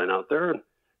a deadline out there.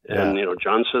 And,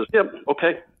 John says, yep,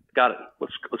 okay, got it.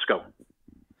 Let's go.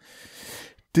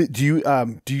 Do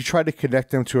you try to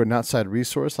connect them to an outside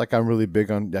resource? Like I'm really big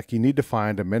on, you need to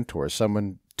find a mentor,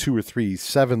 someone 2 or 3,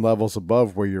 7 levels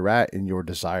above where you're at in your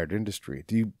desired industry.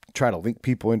 Do you try to link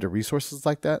people into resources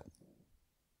like that?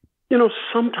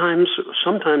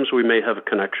 Sometimes we may have a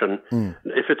connection.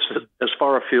 If it's as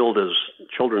far afield as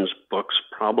children's books,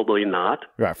 probably not.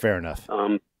 Right, fair enough.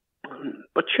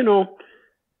 But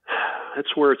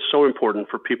that's where it's so important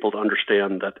for people to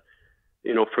understand that,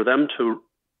 for them to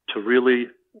really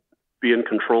be in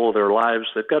control of their lives,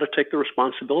 they've got to take the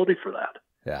responsibility for that.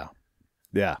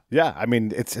 Yeah. I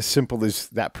mean, it's as simple as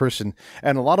that person.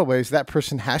 And in a lot of ways, that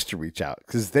person has to reach out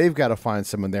because they've got to find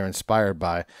someone they're inspired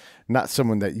by, not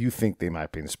someone that you think they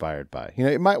might be inspired by.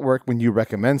 It might work when you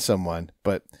recommend someone,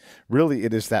 but really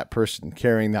it is that person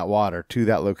carrying that water to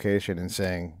that location and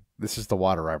saying, this is the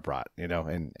water I brought,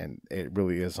 and it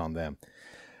really is on them.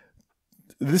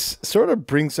 This sort of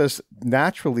brings us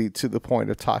naturally to the point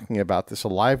of talking about this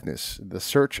aliveness, the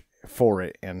search for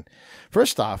it. And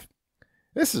first off,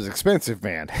 this is expensive,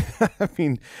 man. I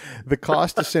mean, the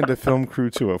cost to send a film crew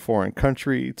to a foreign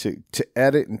country, to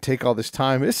edit and take all this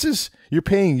time, you're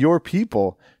paying your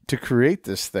people to create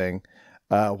this thing.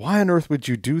 Why on earth would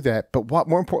you do that? But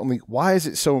more importantly, why is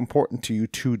it so important to you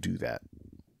to do that?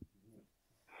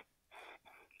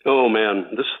 Oh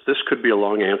man, this could be a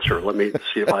long answer. Let me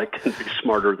see if I can be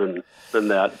smarter than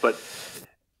that. But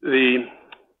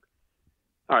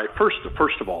all right,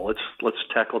 first of all, let's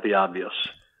tackle the obvious.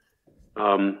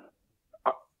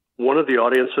 One of the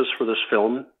audiences for this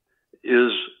film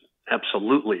is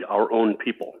absolutely our own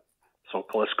people. So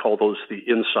let's call those the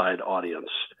inside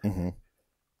audience. Mm-hmm.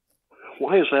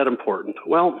 Why is that important?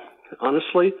 Well,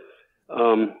 honestly,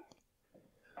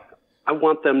 I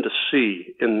want them to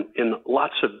see in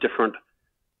lots of different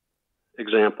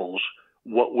examples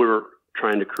what we're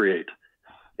trying to create.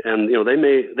 And, they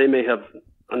may have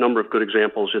a number of good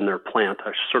examples in their plant.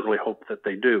 I certainly hope that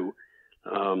they do.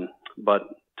 But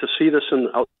to see this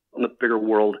out in the bigger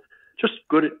world, just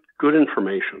good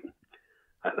information.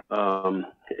 And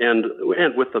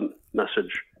with the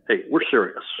message, hey, we're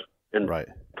serious. And right.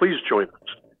 Please join us.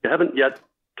 If you haven't yet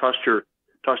tossed your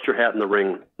hat in the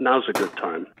ring, now's a good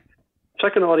time.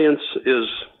 Second audience is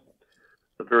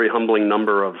a very humbling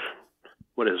number of,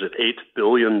 8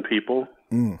 billion people.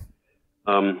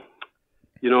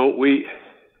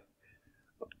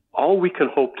 All we can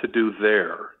hope to do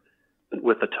there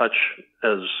with a touch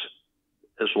as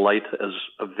light as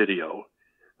a video,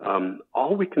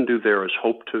 all we can do there is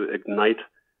hope to ignite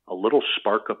a little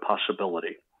spark of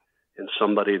possibility in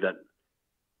somebody that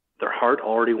their heart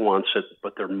already wants it,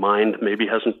 but their mind maybe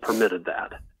hasn't permitted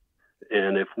that.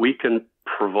 And if we can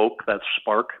provoke that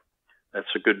spark,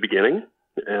 that's a good beginning.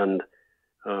 And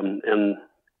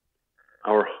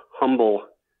our humble,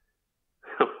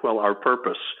 our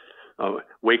purpose,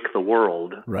 wake the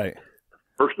world. Right.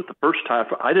 The first time,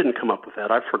 I didn't come up with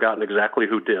that. I've forgotten exactly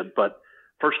who did, but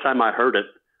first time I heard it,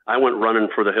 I went running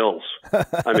for the hills.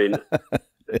 I mean,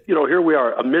 here we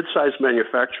are, a mid-sized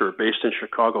manufacturer based in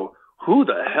Chicago. Who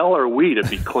the hell are we to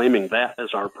be claiming that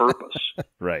as our purpose?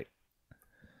 Right.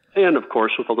 And of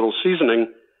course, with a little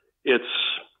seasoning, it's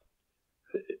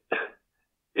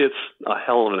it's a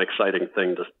hell of an exciting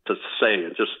thing to say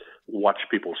and just watch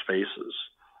people's faces.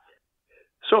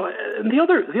 So, and the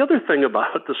other thing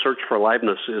about the search for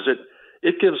aliveness is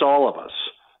it gives all of us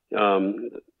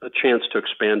a chance to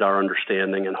expand our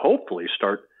understanding and hopefully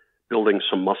start building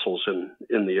some muscles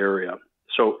in the area.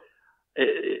 So,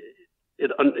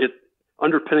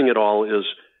 underpinning it all is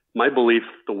my belief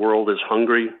the world is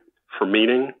hungry for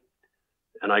meaning,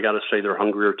 and I got to say they're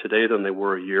hungrier today than they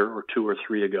were a year or 2 or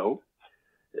 3 ago.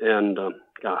 And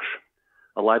gosh,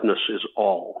 aliveness is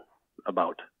all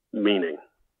about meaning.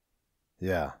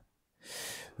 Yeah.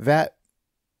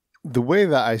 The way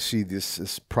that I see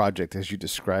this project as you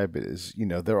describe it is,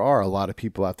 there are a lot of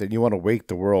people out there, and you want to wake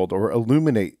the world or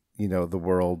illuminate, the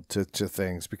world to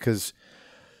things because,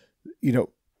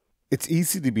 it's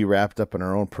easy to be wrapped up in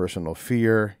our own personal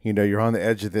fear. You're on the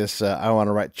edge of this, I want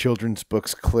to write children's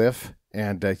books cliff,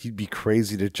 and you'd be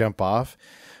crazy to jump off.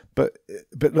 But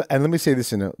and let me say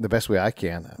this in the best way I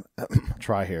can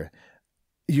try here.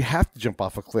 You have to jump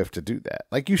off a cliff to do that.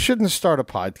 Like, you shouldn't start a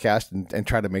podcast and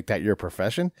try to make that your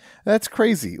profession. That's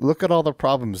crazy. Look at all the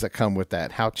problems that come with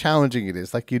that, how challenging it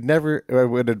is. Like, you'd never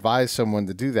would advise someone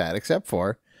to do that, except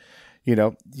for,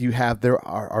 there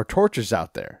are torches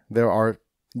out there. There are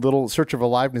little Search of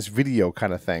Aliveness video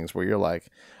kind of things where you're like,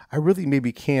 I really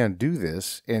maybe can do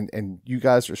this. And you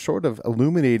guys are sort of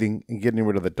illuminating and getting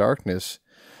rid of the darkness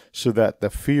so that the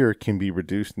fear can be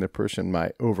reduced and the person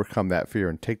might overcome that fear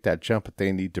and take that jump that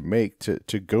they need to make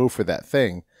to go for that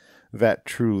thing that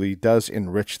truly does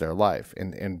enrich their life.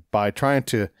 And by trying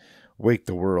to wake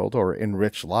the world or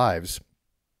enrich lives,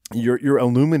 you're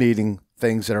illuminating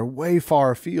things that are way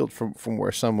far afield from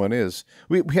where someone is.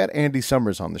 We had Andy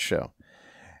Summers on the show,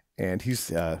 and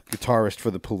he's a guitarist for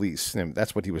the Police. And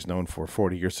that's what he was known for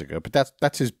 40 years ago, but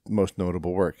that's his most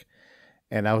notable work.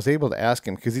 And I was able to ask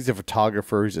him, because he's a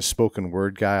photographer, he's a spoken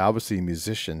word guy, obviously a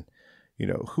musician,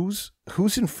 who's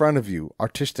in front of you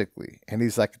artistically? And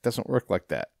he's like, it doesn't work like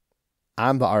that.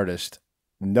 I'm the artist.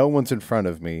 No one's in front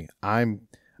of me. I'm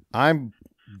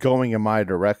going in my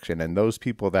direction. And those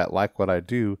people that like what I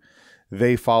do,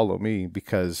 they follow me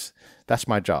because that's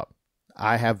my job.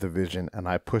 I have the vision and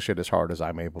I push it as hard as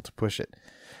I'm able to push it.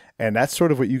 And that's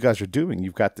sort of what you guys are doing.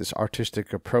 You've got this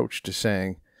artistic approach to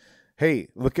saying, hey,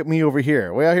 look at me over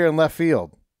here, way out here in left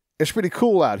field. It's pretty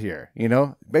cool out here,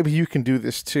 Maybe you can do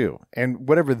this too. And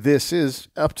whatever this is,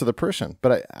 up to the person.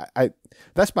 But I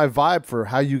that's my vibe for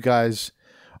how you guys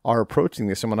are approaching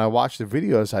this. And when I watch the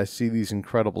videos, I see these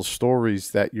incredible stories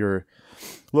that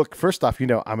look, first off,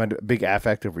 I'm a big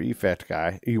affect over effect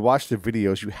guy. You watch the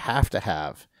videos, you have to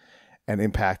have an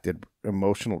impacted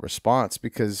emotional response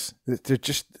because they're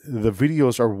the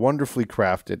videos are wonderfully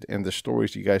crafted, and the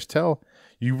stories you guys tell,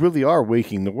 you really are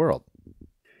waking the world.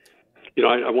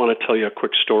 I want to tell you a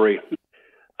quick story.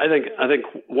 I think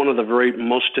one of the very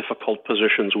most difficult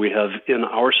positions we have in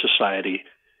our society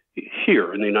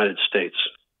here in the United States,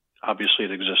 obviously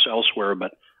it exists elsewhere,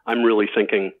 but I'm really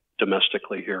thinking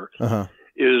domestically here,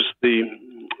 is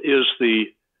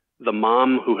the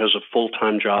mom who has a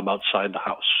full-time job outside the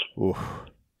house. Oof.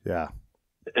 Yeah.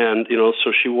 And,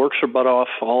 so she works her butt off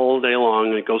all day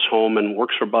long and goes home and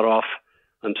works her butt off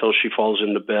until she falls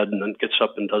into bed and then gets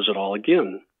up and does it all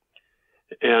again.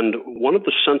 And one of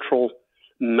the central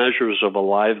measures of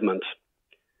alivement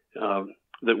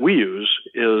that we use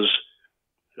is,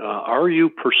 are you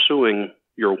pursuing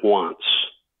your wants,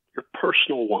 your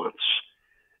personal wants?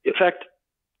 In fact,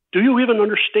 do you even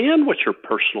understand what your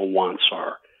personal wants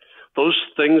are? Those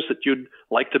things that you'd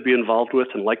like to be involved with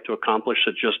and like to accomplish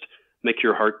that just make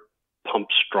your heart pump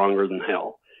stronger than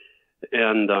hell.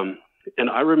 And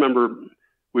I remember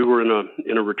we were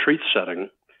in a retreat setting,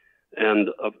 and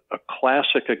a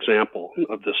classic example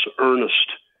of this earnest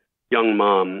young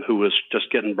mom who was just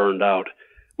getting burned out.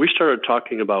 We started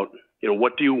talking about,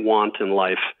 what do you want in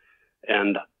life,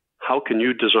 and how can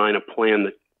you design a plan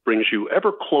that brings you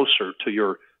ever closer to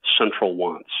your central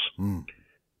wants? Mm.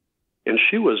 And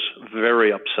she was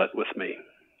very upset with me.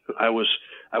 I was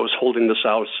holding this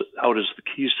out as the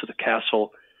keys to the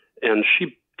castle, and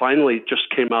she finally just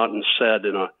came out and said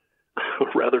in a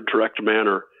rather direct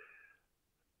manner,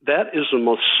 that is the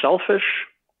most selfish,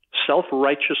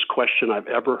 self-righteous question I've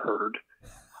ever heard.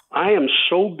 I am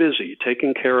so busy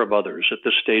taking care of others at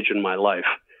this stage in my life.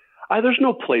 There's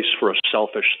no place for a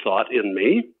selfish thought in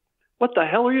me. What the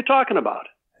hell are you talking about?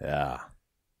 Yeah.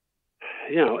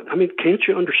 Can't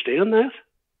you understand that?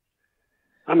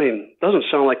 Doesn't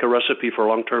sound like a recipe for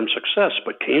long-term success,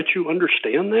 but can't you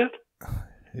understand that?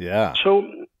 Yeah. So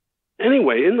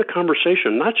anyway, in the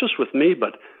conversation, not just with me,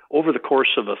 but over the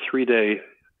course of a three-day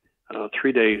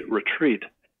retreat,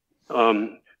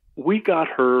 we got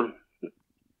her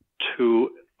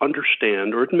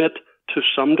understand or admit to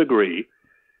some degree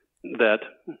that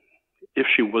if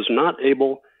she was not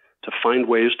able to find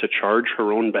ways to charge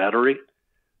her own battery,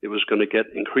 it was going to get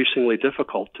increasingly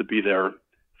difficult to be there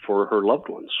for her loved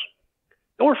ones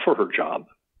or for her job.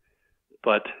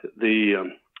 But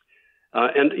and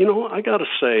I got to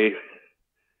say,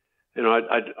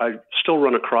 I still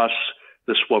run across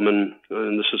this woman,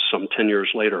 and this is some 10 years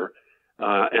later,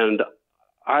 and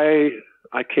I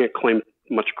can't claim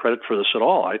much credit for this at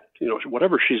all.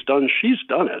 Whatever she's done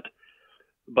it.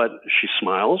 But she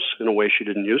smiles in a way she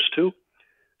didn't used to.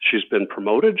 She's been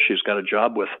promoted. She's got a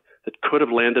job that could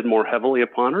have landed more heavily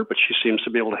upon her, but she seems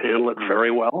to be able to handle it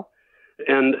very well.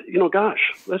 And, gosh,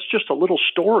 that's just a little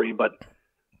story, but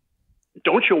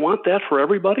don't you want that for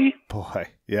everybody? Boy,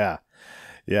 yeah.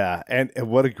 Yeah. And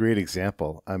what a great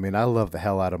example. I mean, I love the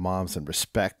hell out of moms and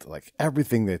respect like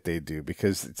everything that they do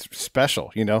because it's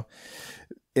special,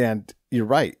 And you're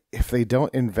right. If they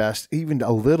don't invest even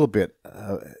a little bit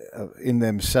in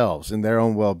themselves, in their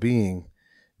own well-being,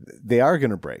 they are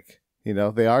going to break.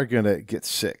 They are going to get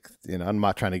sick. I'm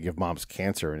not trying to give moms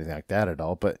cancer or anything like that at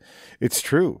all, but it's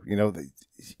true.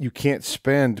 You can't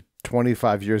spend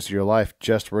 25 years of your life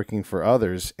just working for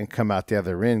others and come out the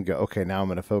other end and go, okay, now I'm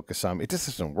going to focus on, it just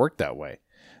doesn't work that way.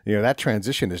 That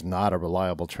transition is not a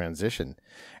reliable transition.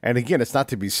 And again, it's not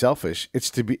to be selfish.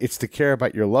 It's to care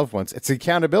about your loved ones. It's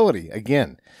accountability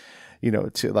again,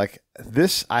 to like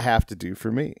this I have to do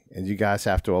for me and you guys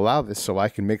have to allow this so I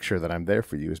can make sure that I'm there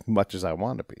for you as much as I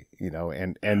want to be,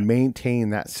 and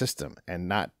maintain that system and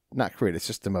not create a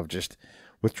system of just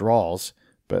withdrawals,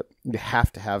 but you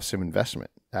have to have some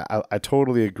investment. I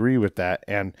totally agree with that.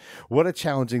 And what a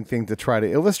challenging thing to try to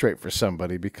illustrate for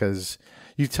somebody, because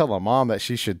you tell a mom that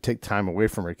she should take time away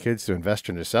from her kids to invest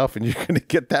in herself, and you're going to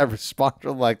get that response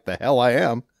like, the hell I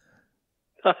am.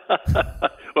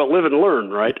 Well, live and learn,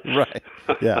 right? Right.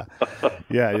 Yeah.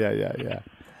 Yeah.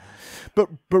 But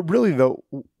really though,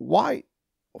 why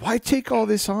take all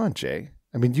this on, Jay?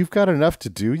 I mean, you've got enough to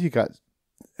do. You got,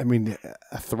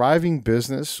 a thriving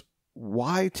business.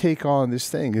 Why take on this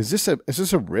thing? Is this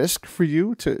a risk for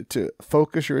you to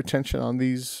focus your attention on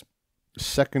these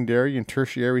secondary and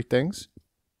tertiary things?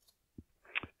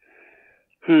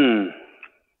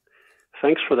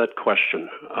 Thanks for that question.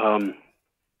 I'm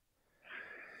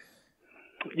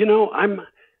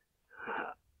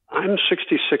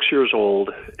 66 years old,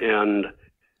 and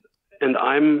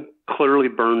I'm clearly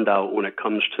burned out when it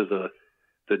comes to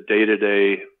the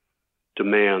day-to-day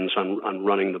demands on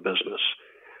running the business.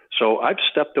 So I've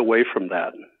stepped away from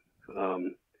that,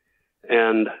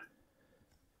 and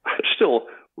I'm still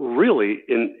really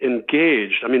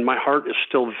engaged. My heart is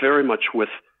still very much with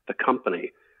the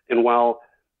company. And while,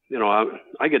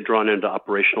 I get drawn into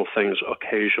operational things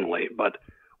occasionally, but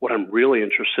what I'm really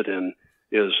interested in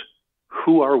is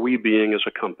who are we being as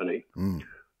a company?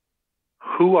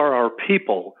 Who are our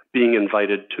people being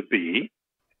invited to be?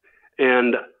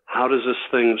 And how does this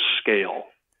thing scale?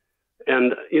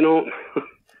 And,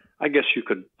 I guess you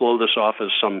could blow this off as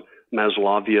some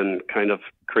Maslowian kind of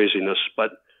craziness, but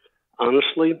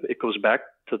honestly, it goes back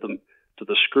to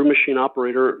the screw machine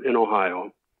operator in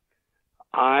Ohio.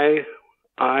 I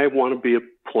want to be a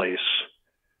place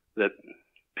that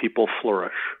people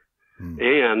flourish.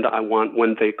 And I want,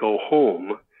 when they go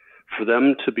home, for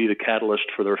them to be the catalyst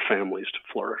for their families to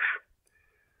flourish.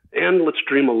 And let's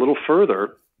dream a little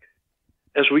further.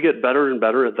 As we get better and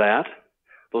better at that,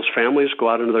 those families go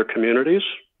out into their communities.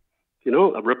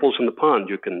 Ripples in the pond,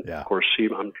 you can, of course, see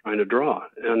I'm trying to draw.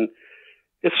 And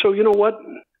it's so, what?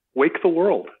 Wake the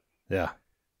world. Yeah.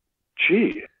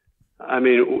 Gee,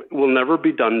 we'll never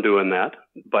be done doing that.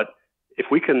 But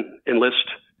if we can enlist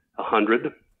 100,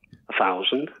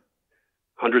 1,000,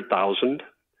 100,000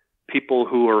 people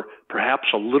who are perhaps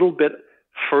a little bit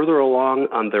further along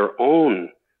on their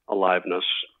own aliveness,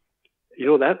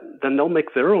 then they'll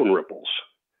make their own ripples.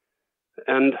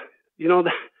 And,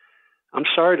 I'm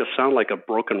sorry to sound like a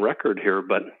broken record here,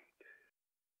 but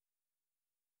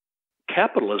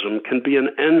capitalism can be an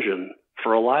engine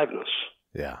for aliveness.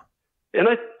 Yeah. And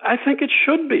I think it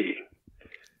should be.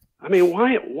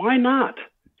 Why not?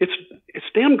 It's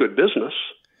damn good business.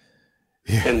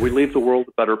 Yeah. And we leave the world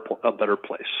a better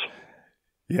place.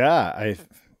 Yeah,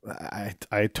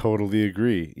 I totally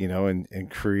agree.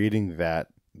 And creating that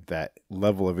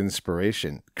level of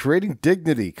inspiration, creating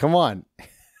dignity. Come on.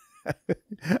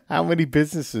 How many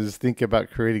businesses think about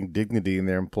creating dignity in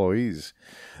their employees?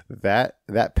 That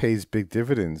pays big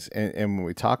dividends. And when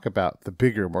we talk about the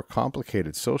bigger, more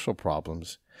complicated social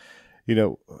problems,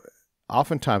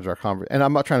 oftentimes and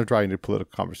I'm not trying to draw you into a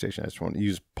political conversation. I just want to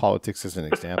use politics as an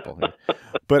example here.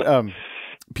 But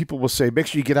people will say, make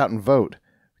sure you get out and vote.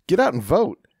 get out and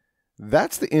vote.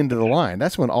 That's the end of the line.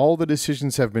 That's when all the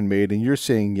decisions have been made and you're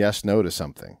saying yes, no to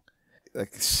something.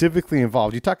 Like civically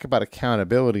involved. You talk about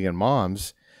accountability and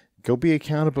moms. Go be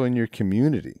accountable in your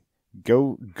community.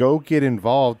 Go get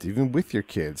involved even with your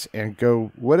kids and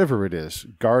go whatever it is.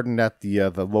 Garden at the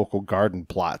local garden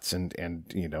plots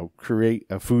and create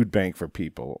a food bank for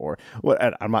people or what.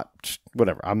 I'm not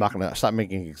going to stop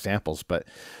making examples, but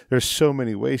there's so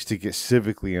many ways to get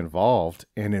civically involved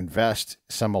and invest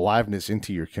some aliveness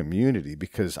into your community,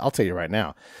 because I'll tell you right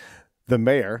now, the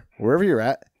mayor, wherever you're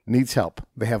at, needs help.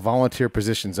 They have volunteer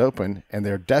positions open and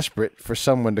they're desperate for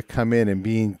someone to come in and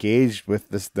be engaged with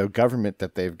the government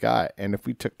that they've got. And if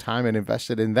we took time and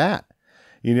invested in that,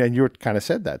 and you kind of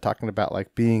said that, talking about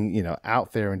like being,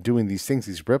 out there and doing these things,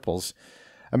 these ripples,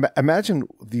 imagine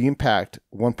the impact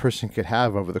one person could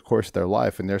have over the course of their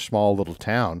life in their small little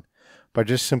town by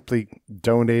just simply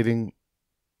donating,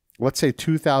 let's say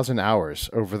 2,000 hours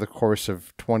over the course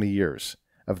of 20 years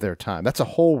of their time. That's a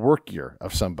whole work year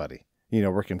of somebody.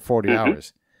 Working 40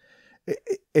 hours.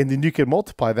 And then you can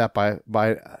multiply that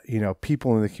by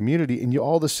people in the community, and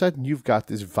all of a sudden you've got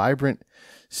this vibrant,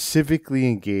 civically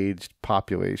engaged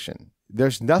population.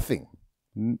 There's nothing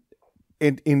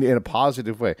in a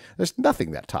positive way. There's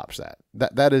nothing that tops that.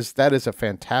 That is a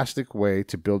fantastic way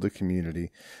to build a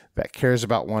community that cares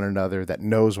about one another, that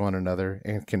knows one another,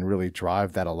 and can really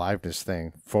drive that aliveness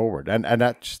thing forward. And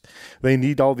that's, they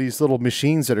need all these little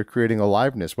machines that are creating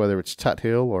aliveness, whether it's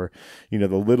Tuthill or the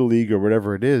Little League or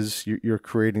whatever it is. You're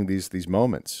creating these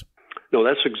moments. No,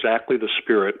 that's exactly the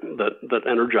spirit that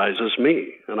energizes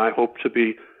me, and I hope to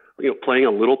be playing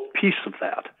a little piece of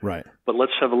that. Right. But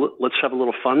let's have a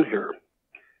little fun here.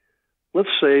 Let's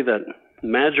say that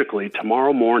magically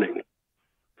tomorrow morning,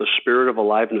 the spirit of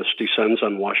aliveness descends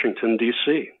on Washington,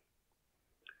 D.C.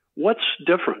 What's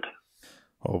different?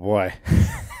 Oh, boy.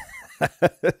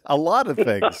 A lot of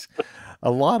things.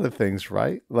 A lot of things,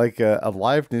 right? Like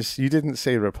aliveness, you didn't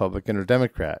say Republican or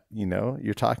Democrat,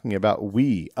 You're talking about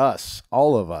we, us,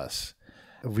 all of us.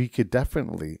 We could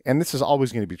definitely, and this is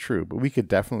always going to be true, but we could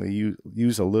definitely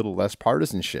use a little less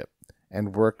partisanship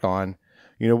and work on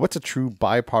what's a true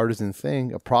bipartisan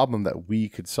thing, a problem that we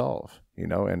could solve,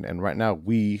 and right now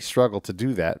we struggle to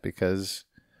do that because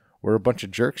we're a bunch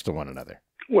of jerks to one another.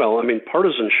 Well, I mean,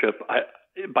 partisanship,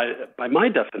 by my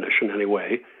definition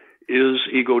anyway, is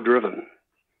ego-driven.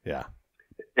 Yeah.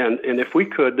 And if we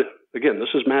could, again, this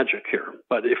is magic here,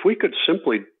 but if we could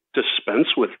simply dispense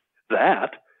with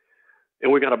that,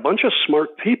 and we got a bunch of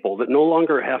smart people that no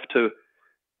longer have to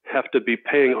be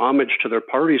paying homage to their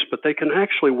parties, but they can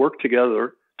actually work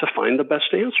together to find the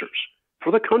best answers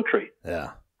for the country.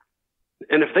 Yeah.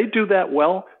 And if they do that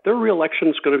well, their reelection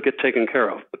is going to get taken care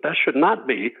of. But that should not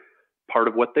be part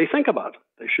of what they think about.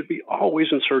 They should be always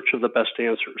in search of the best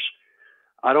answers.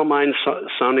 I don't mind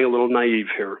sounding a little naive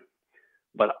here,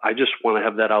 but I just want to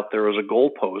have that out there as a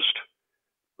goalpost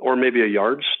or maybe a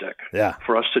yardstick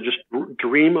for us to just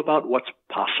dream about what's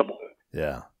possible.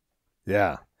 Yeah.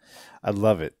 Yeah. I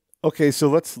love it. Okay, so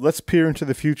let's peer into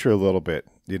the future a little bit.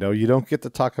 You don't get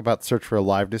to talk about Search for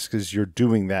Aliveness because you're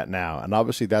doing that now. And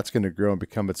obviously that's going to grow and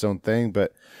become its own thing.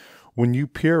 But when you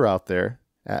peer out there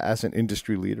as an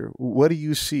industry leader, what do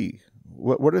you see?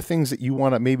 What are things that you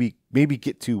want to maybe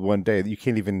get to one day that you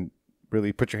can't even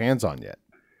really put your hands on yet?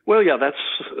 Well, yeah,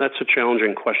 that's a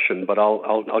challenging question, but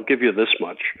I'll give you this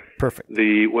much. Perfect.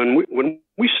 When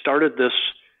we started this,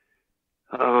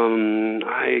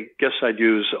 I guess I'd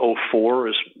use 2004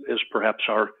 as perhaps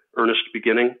our earnest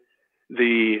beginning.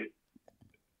 We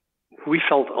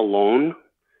felt alone,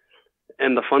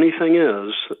 and the funny thing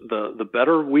is, the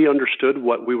better we understood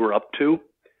what we were up to,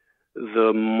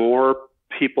 the more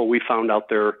people we found out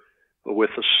there with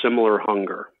a similar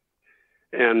hunger.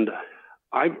 And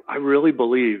I really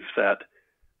believe that,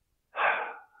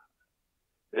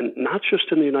 and not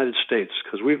just in the United States,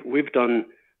 because we've done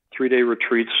 3-day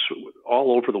retreats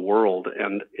all over the world,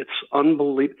 and it's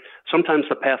unbelievable. Sometimes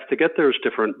the path to get there is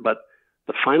different, but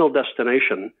the final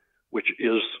destination, which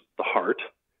is the heart,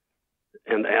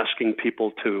 and asking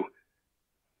people to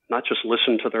not just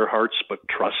listen to their hearts, but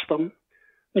trust them.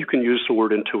 You can use the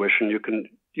word intuition, you can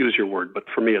use your word, but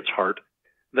for me it's heart.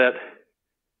 That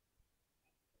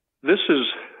this is,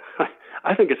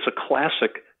 I think it's a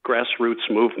classic grassroots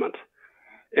movement,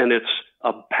 and it's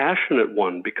a passionate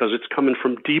one because it's coming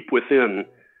from deep within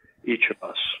each of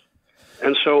us.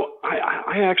 And so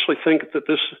I actually think that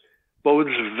this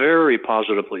bodes very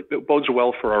positively. It bodes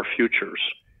well for our futures,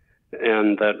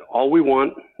 and that all we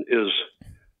want is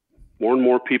more and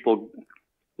more people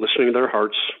listening to their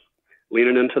hearts,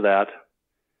 leaning into that,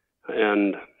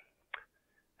 and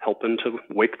helping to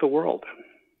wake the world.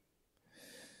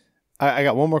 I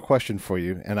got one more question for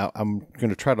you, and I'm going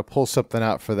to try to pull something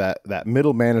out for that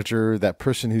middle manager, that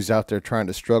person who's out there trying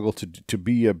to struggle to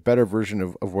be a better version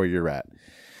of where you're at.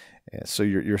 And so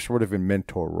you're sort of in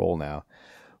mentor role now.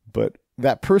 But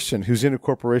that person who's in a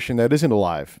corporation that isn't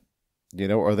alive,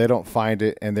 or they don't find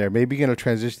it, and they're maybe going to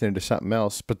transition into something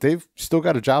else, but they've still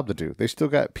got a job to do. They still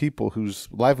got people whose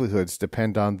livelihoods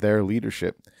depend on their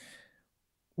leadership.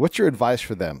 What's your advice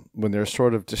for them when they're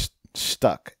sort of just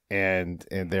stuck and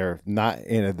they're not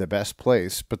in the best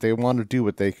place, but they want to do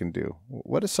what they can do?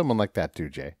 What does someone like that do,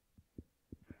 Jay?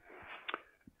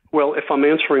 Well, if I'm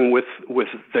answering with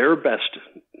their best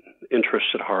interests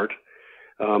at heart,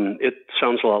 it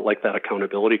sounds a lot like that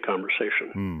accountability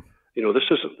conversation.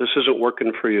 This isn't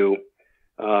working for you,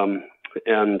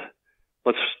 and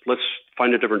let's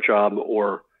find a different job,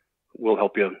 or we'll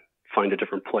help you find a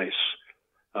different place.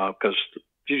 Because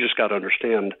you just got to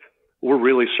understand, we're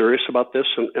really serious about this,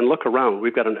 and look around.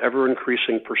 We've got an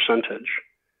ever-increasing percentage.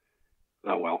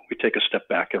 We take a step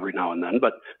back every now and then,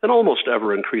 but an almost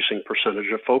ever-increasing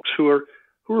percentage of folks who are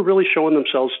really showing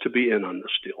themselves to be in on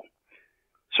this deal.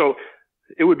 So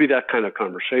it would be that kind of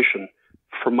conversation.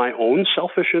 For my own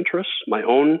selfish interests, my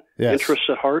own interests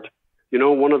at heart,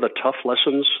 one of the tough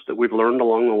lessons that we've learned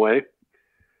along the way,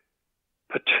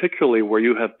 particularly where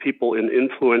you have people in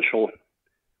influential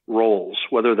roles,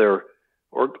 whether they're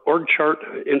org chart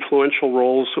influential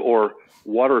roles or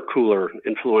water cooler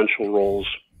influential roles.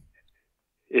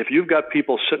 If you've got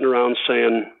people sitting around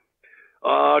saying,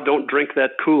 don't drink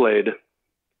that Kool-Aid,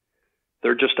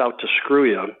 they're just out to screw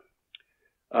you.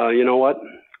 You know what?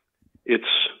 It's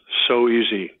so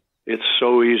easy. It's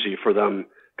so easy for them,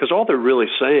 because all they're really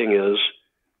saying is,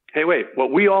 hey, wait,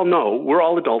 what we all know, we're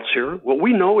all adults here, what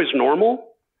we know is normal.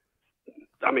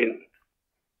 I mean,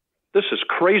 this is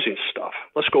crazy stuff.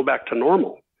 Let's go back to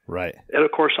normal. Right. And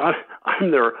of course,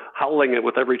 I'm there howling it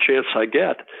with every chance I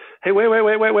get. Hey, wait.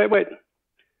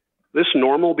 This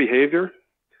normal behavior,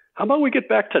 how about we get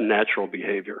back to natural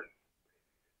behavior?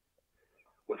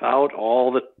 Without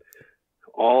all the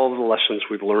lessons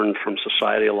we've learned from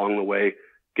society along the way,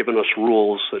 giving us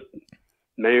rules that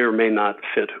may or may not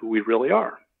fit who we really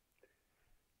are.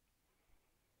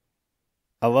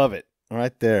 I love it.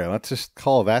 Right there. Let's just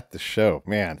call that the show.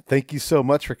 Man, thank you so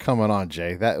much for coming on,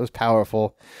 Jay. That was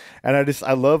powerful. And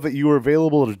I love that you were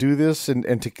available to do this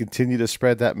and to continue to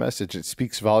spread that message. It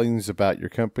speaks volumes about your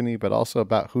company, but also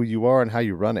about who you are and how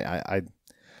you run it.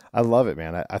 I love it,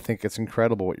 man. I think it's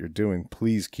incredible what you're doing.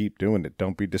 Please keep doing it.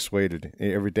 Don't be dissuaded.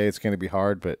 Every day it's going to be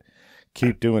hard, but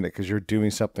keep doing it, because you're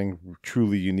doing something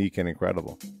truly unique and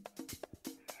incredible.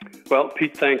 Well,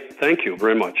 Pete, thank you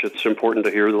very much. It's important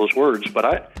to hear those words. But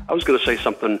I was going to say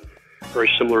something very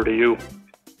similar to you.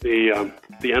 The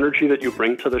energy that you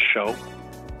bring to the show,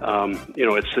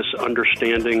 it's this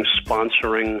understanding,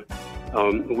 sponsoring,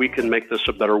 we can make this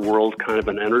a better world kind of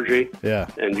an energy. Yeah.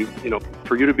 And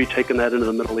for you to be taking that into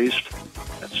the Middle East,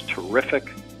 that's terrific.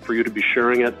 For you to be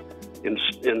sharing it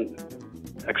in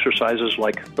exercises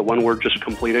like the one we're just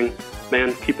completing,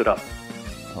 man, keep it up.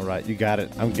 All right, you got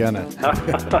it. I'm gonna.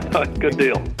 Good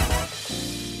deal.